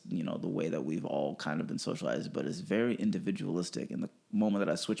that's just, the way that we've all kind of been socialized, but it's very individualistic. And the moment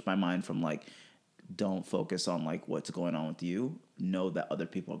that I switch my mind from like, don't focus on like what's going on with you, know that other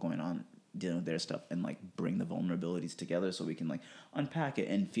people are going on dealing with their stuff, and like bring the vulnerabilities together so we can like unpack it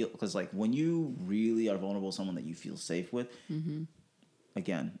and feel, because like when you really are vulnerable with someone that you feel safe with,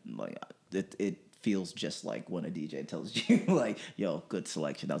 again, like it feels just like when a DJ tells you like, yo, good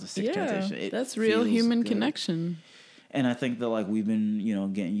selection, that was a sick transition. That's real human connection. And I think that like we've been,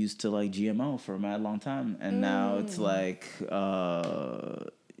 getting used to like GMO for a mad long time, and now it's like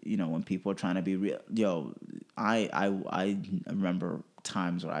when people are trying to be real, I remember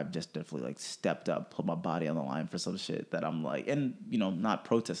times where I've just definitely like stepped up, put my body on the line for some shit that I'm like, and not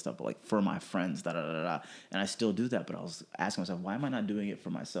protest stuff, but like for my friends, and I still do that. But I was asking myself, why am I not doing it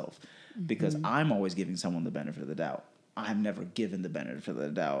for myself? Because I'm always giving someone the benefit of the doubt. I'm never given the benefit of the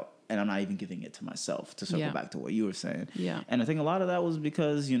doubt, and I'm not even giving it to myself. To circle back to what you were saying, and I think a lot of that was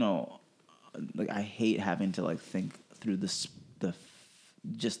because like I hate having to like think through the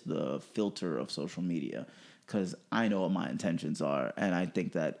filter of social media, because I know what my intentions are, and I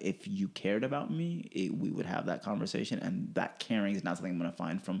think that if you cared about me, we would have that conversation, and that caring is not something I'm going to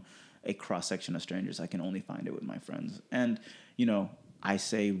find from a cross-section of strangers. I can only find it with my friends. And, I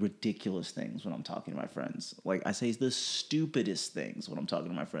say ridiculous things when I'm talking to my friends. Like, I say the stupidest things when I'm talking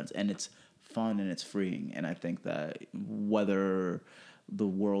to my friends, and it's fun and it's freeing. And I think that whether the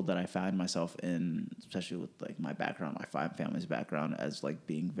world that I find myself in, especially with like my background, my family's background, as like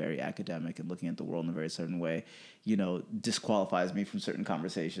being very academic and looking at the world in a very certain way, disqualifies me from certain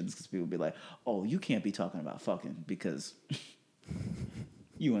conversations, because people be like, oh, you can't be talking about fucking because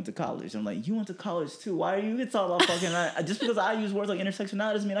you went to college. I'm like, you went to college too. Why are you talking about fucking? Just because I use words like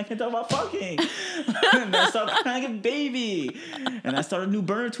intersectionality doesn't mean I can't talk about fucking. And I start crying a baby. And I start a new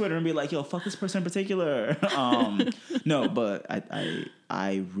burner Twitter and be like, yo, fuck this person in particular. No, but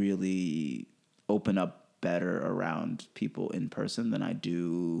I really open up better around people in person than I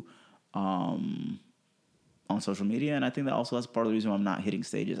do on social media. And I think that also that's part of the reason why I'm not hitting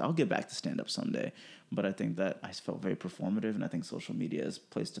stages. I'll get back to stand-up someday, but I think that I felt very performative, and I think social media is a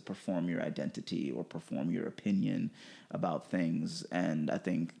place to perform your identity or perform your opinion about things. And I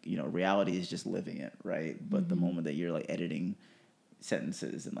think, reality is just living it, right? But the moment that you're like editing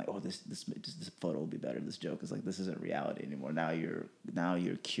sentences and like, oh, this photo will be better, this joke is like, this isn't reality anymore. Now you're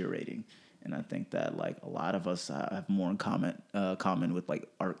curating. And I think that like a lot of us have more in common with like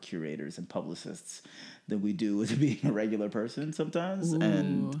art curators and publicists than we do with being a regular person sometimes. Ooh.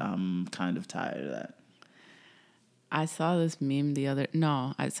 And I'm kind of tired of that. I saw this meme it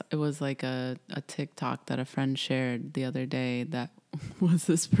was like a TikTok that a friend shared the other day that was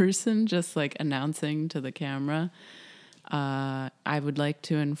this person just like announcing to the camera, I would like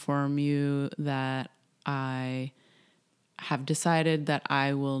to inform you that I have decided that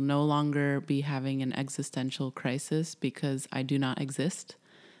I will no longer be having an existential crisis because I do not exist.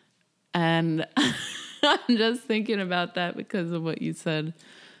 And I'm just thinking about that because of what you said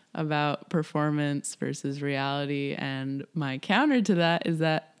about performance versus reality. And my counter to that is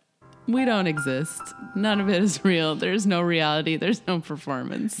that we don't exist. None of it is real. There's no reality. There's no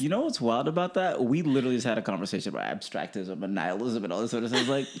performance. You know what's wild about that? We literally just had a conversation about abstractism and nihilism and all this sort of stuff.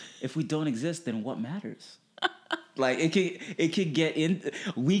 Like, if we don't exist, then what matters? Like, it could get in.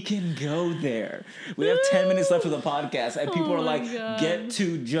 We can go there. We have 10 minutes left of the podcast, and people are like, God. Get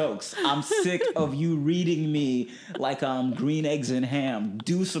to jokes. I'm sick of you reading me like green eggs and ham.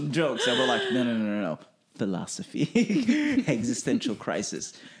 Do some jokes. And we're like, no. Philosophy. Existential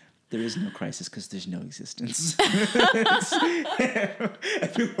crisis. There is no crisis because there's no existence. And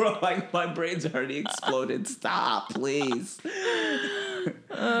people are like, my brain's already exploded. Stop, please.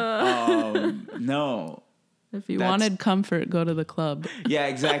 No. If you wanted comfort, go to the club. Yeah,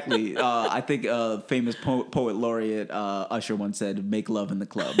 exactly. I think famous poet laureate Usher once said, make love in the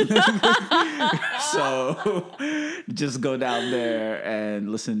club. So just go down there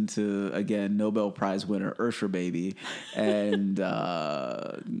and listen to, again, Nobel Prize winner Usher Baby, and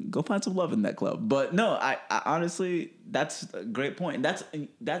go find some love in that club. But no, I honestly, that's a great point. That's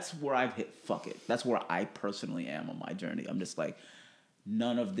where I've hit fuck it. That's where I personally am on my journey. I'm just like,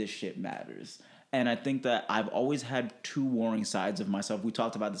 none of this shit matters. And I think that I've always had two warring sides of myself. We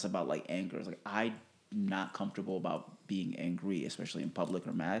talked about this about like anger. It's like, I'm not comfortable about being angry, especially in public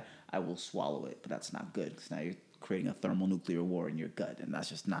or mad. I will swallow it, but that's not good because now you're creating a thermonuclear war in your gut, and that's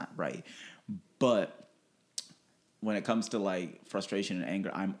just not right. But when it comes to like frustration and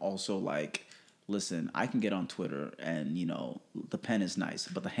anger, I'm also like listen, I can get on Twitter and, the pen is nice,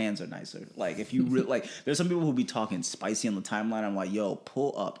 but the hands are nicer. Like, if you really, like, there's some people who be talking spicy on the timeline. I'm like, yo,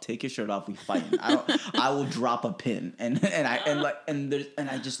 pull up, take your shirt off, we fighting. I will drop a pin. And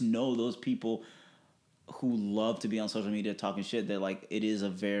I just know those people who love to be on social media talking shit. They're like, it is a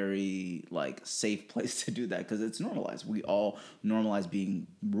very like safe place to do that because it's normalized. We all normalize being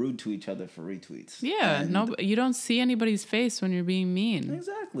rude to each other for retweets. Yeah, no, you don't see anybody's face when you're being mean.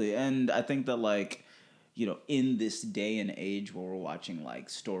 Exactly. And I think that like, in this day and age where we're watching like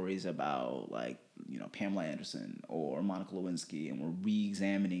stories about like, Pamela Anderson or Monica Lewinsky, and we're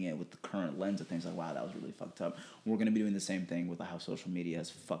re-examining it with the current lens of things like, wow, that was really fucked up. We're going to be doing the same thing with how social media has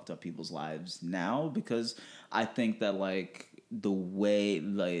fucked up people's lives now, because I think that like the way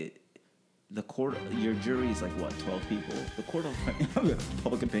like the court, your jury is like what, 12 people? The court of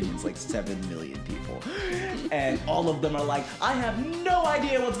public opinion is like 7 million people. And all of them are like, I have no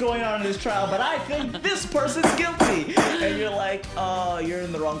idea what's going on in this trial, but I think this person's guilty. And you're like, you're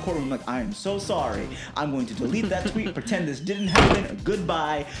in the wrong courtroom. Like, I am so sorry. I'm going to delete that tweet, pretend this didn't happen.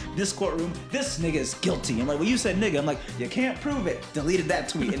 Goodbye. This courtroom, this nigga is guilty. I'm like, well, you said nigga. I'm like, you can't prove it. Deleted that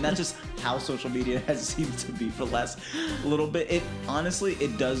tweet. And that's just how social media has seemed to be for the last little bit. It honestly,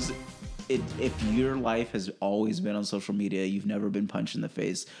 it does... If your life has always been on social media, you've never been punched in the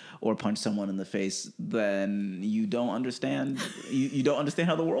face or punched someone in the face, then you don't understand. You don't understand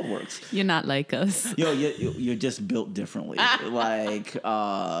how the world works. You're not like us. You're just built differently. Like,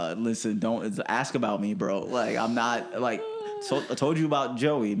 listen, don't ask about me, bro. Like, I'm not like. So I told you about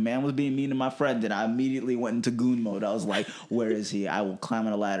Joey. Man was being mean to my friend, and I immediately went into goon mode. I was like, where is he? I will climb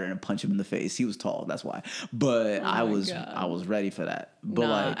on a ladder and punch him in the face. He was tall, that's why. But I was ready for that.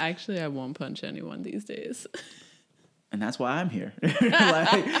 But actually I won't punch anyone these days. And that's why I'm here.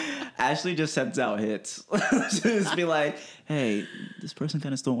 Like, Ashley just sends out hits. Just be like, hey, this person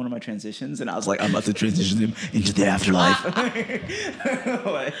kind of stole one of my transitions. And I was like, I'm about to transition him into the afterlife.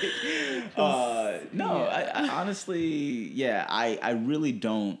 I honestly, I really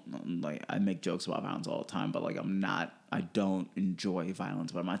don't, like, I make jokes about violence all the time, but, like, I don't enjoy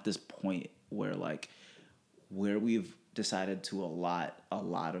violence. But I'm at this point where, like, where we've decided to allot a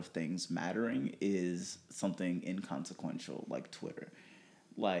lot of things mattering is something inconsequential like Twitter.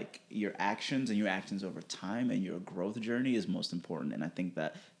 Like, your actions over time and your growth journey is most important. And I think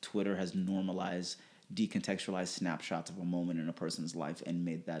that Twitter has normalized decontextualized snapshots of a moment in a person's life and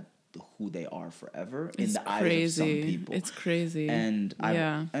made that who they are forever in the eyes of some people. It's crazy. And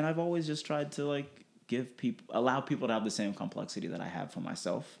I've always just tried to like allow people to have the same complexity that I have for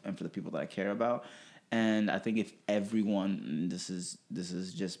myself and for the people that I care about. And I think if everyone, this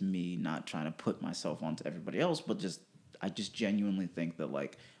is just me not trying to put myself onto everybody else, but I just genuinely think that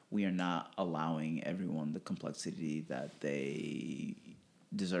like we are not allowing everyone the complexity that they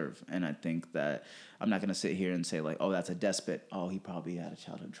deserve. And I think that I'm not going to sit here and say like, oh, that's a despot. Oh, he probably had a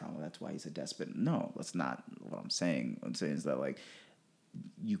childhood trauma. That's why he's a despot. No, that's not what I'm saying. What I'm saying is that like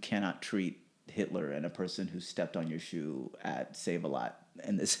you cannot treat Hitler and a person who stepped on your shoe at Save-A-Lot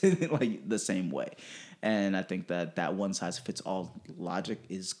and this like the same way. And I think that one size fits all logic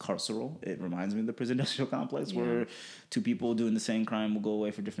is carceral. It reminds me of the prison industrial complex where two people doing the same crime will go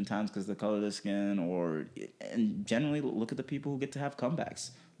away for different times because of the color of their skin, and generally look at the people who get to have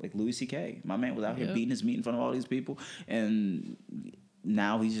comebacks. Like Louis C.K. My man was out here beating his meat in front of all these people, and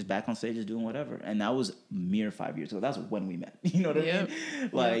now he's just back on stage just doing whatever. And that was mere 5 years ago. That's when we met. You know what I mean?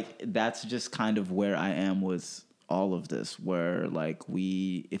 Like, that's just kind of where I am with all of this, where like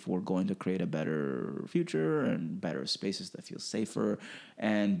if we're going to create a better future and better spaces that feel safer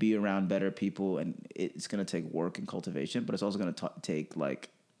and be around better people, and it's going to take work and cultivation, but it's also going to take like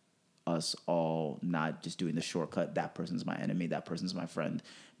us all not just doing the shortcut, that person's my enemy, that person's my friend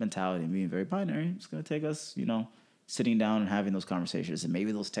mentality and being very binary. It's going to take us, sitting down and having those conversations, and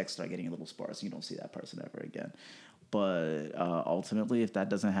maybe those texts start getting a little sparse and you don't see that person ever again. But ultimately, if that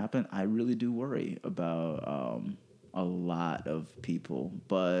doesn't happen, I really do worry about a lot of people,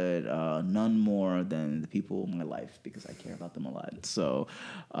 but none more than the people in my life, because I care about them a lot. So,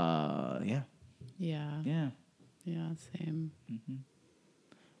 yeah, same. Mm-hmm.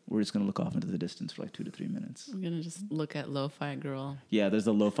 We're just going to look off into the distance for like 2 to 3 minutes. I'm going to just look at Lo-Fi Girl. Yeah, there's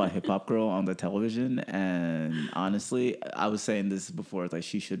a Lo-Fi hip-hop girl on the television. And honestly, I was saying this before, like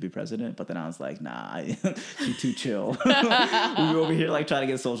she should be president. But then I was like, nah, she's too chill. We were over here like trying to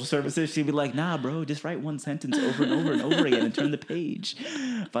get social services. She'd be like, nah, bro, just write one sentence over and over and over again and turn the page.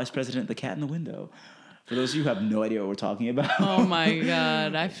 Vice President, the cat in the window. For those of you who have no idea what we're talking about. Oh my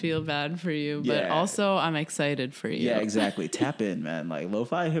God, I feel bad for you, but also I'm excited for you. Yeah, exactly. Tap in, man. Like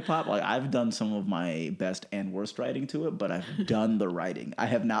lo-fi hip hop, like I've done some of my best and worst writing to it, but I've done the writing. I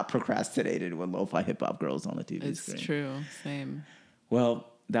have not procrastinated with lo-fi hip hop girls on the TV screen. It's true. Same. Well,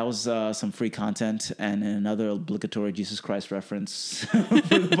 that was some free content and another obligatory Jesus Christ reference for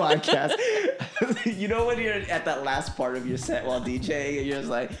the podcast. You know when you're at that last part of your set while DJing and you're just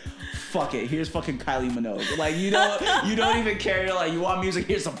like, fuck it, here's fucking Kylie Minogue. Like, you don't even care. You're like, you want music?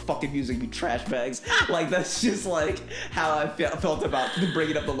 Here's some fucking music, you trash bags. Like, that's just like how I felt about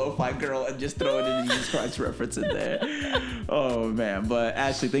bringing up the lo-fi girl and just throwing in a Jesus Christ reference in there. Oh, man. But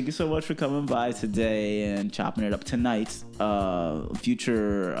Ashley, thank you so much for coming by today and chopping it up tonight.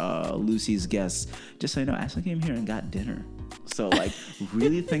 Future Lucy's guests. Just so you know, Ashley came here and got dinner. So, like,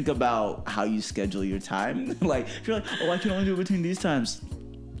 really think about how you schedule your time. Like, if you're like, oh, I can only do it between these times.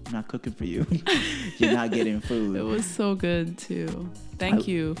 I'm not cooking for you. You're not getting food. It was so good too. Thank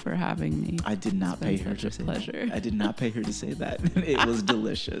you for having me. I did not pay her to say that. I did not pay her to say that. It was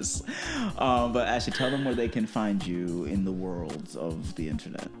delicious. But Ashley, tell them where they can find you in the world of the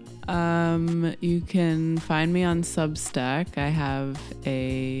internet. You can find me on Substack. I have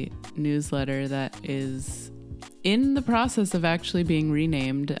a newsletter that is in the process of actually being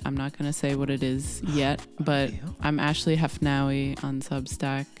renamed. I'm not going to say what it is yet, but I'm Ashley Hefnaoui on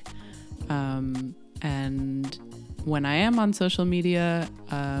Substack. And when I am on social media,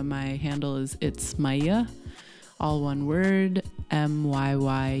 my handle is It's Maya, all one word,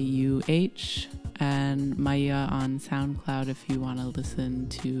 MYYUH, and Maya on SoundCloud if you want to listen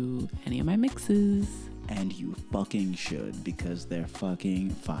to any of my mixes. And you fucking should, because they're fucking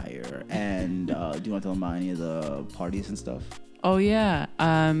fire. And do you want to tell them about any of the parties and stuff? Oh, yeah.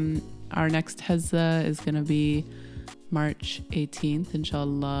 Our next Hezza is going to be March 18th,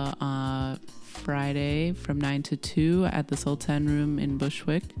 inshallah, Friday from 9 to 2 at the Sultan Room in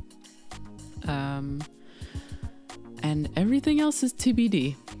Bushwick. And everything else is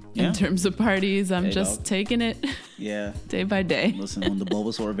TBD. In terms of parties, I'm just taking it day by day. Listen, when the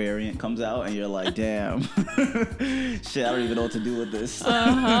Bulbasaur variant comes out and you're like, damn, shit, I don't even know what to do with this. The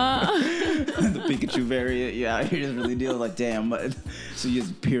Pikachu variant, you're just really dealing like, damn. So you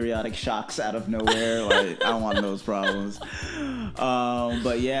just periodic shocks out of nowhere. Like, I don't want those problems.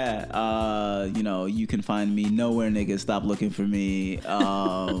 But yeah, you can find me nowhere, nigga. Stop looking for me.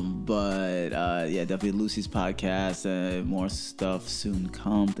 But yeah, definitely Lucy's podcast and more stuff soon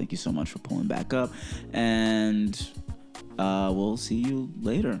come. Thank you so much for pulling back up, and we'll see you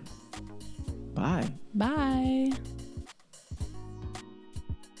later. Bye. Bye.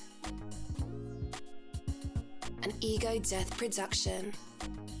 An Ego Death production.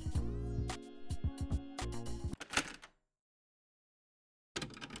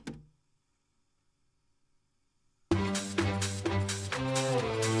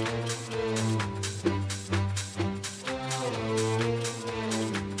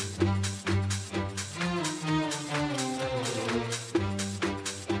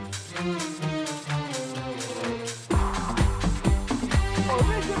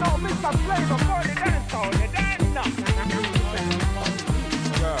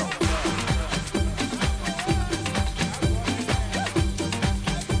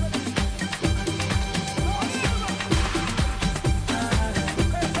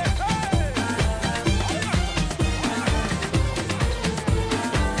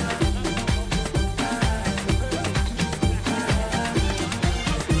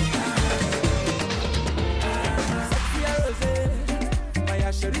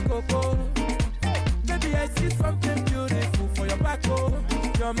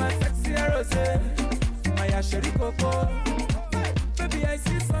 You're my sexy rose, my Asherikoko. Baby, I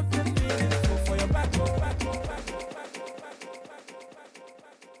see something meaningful.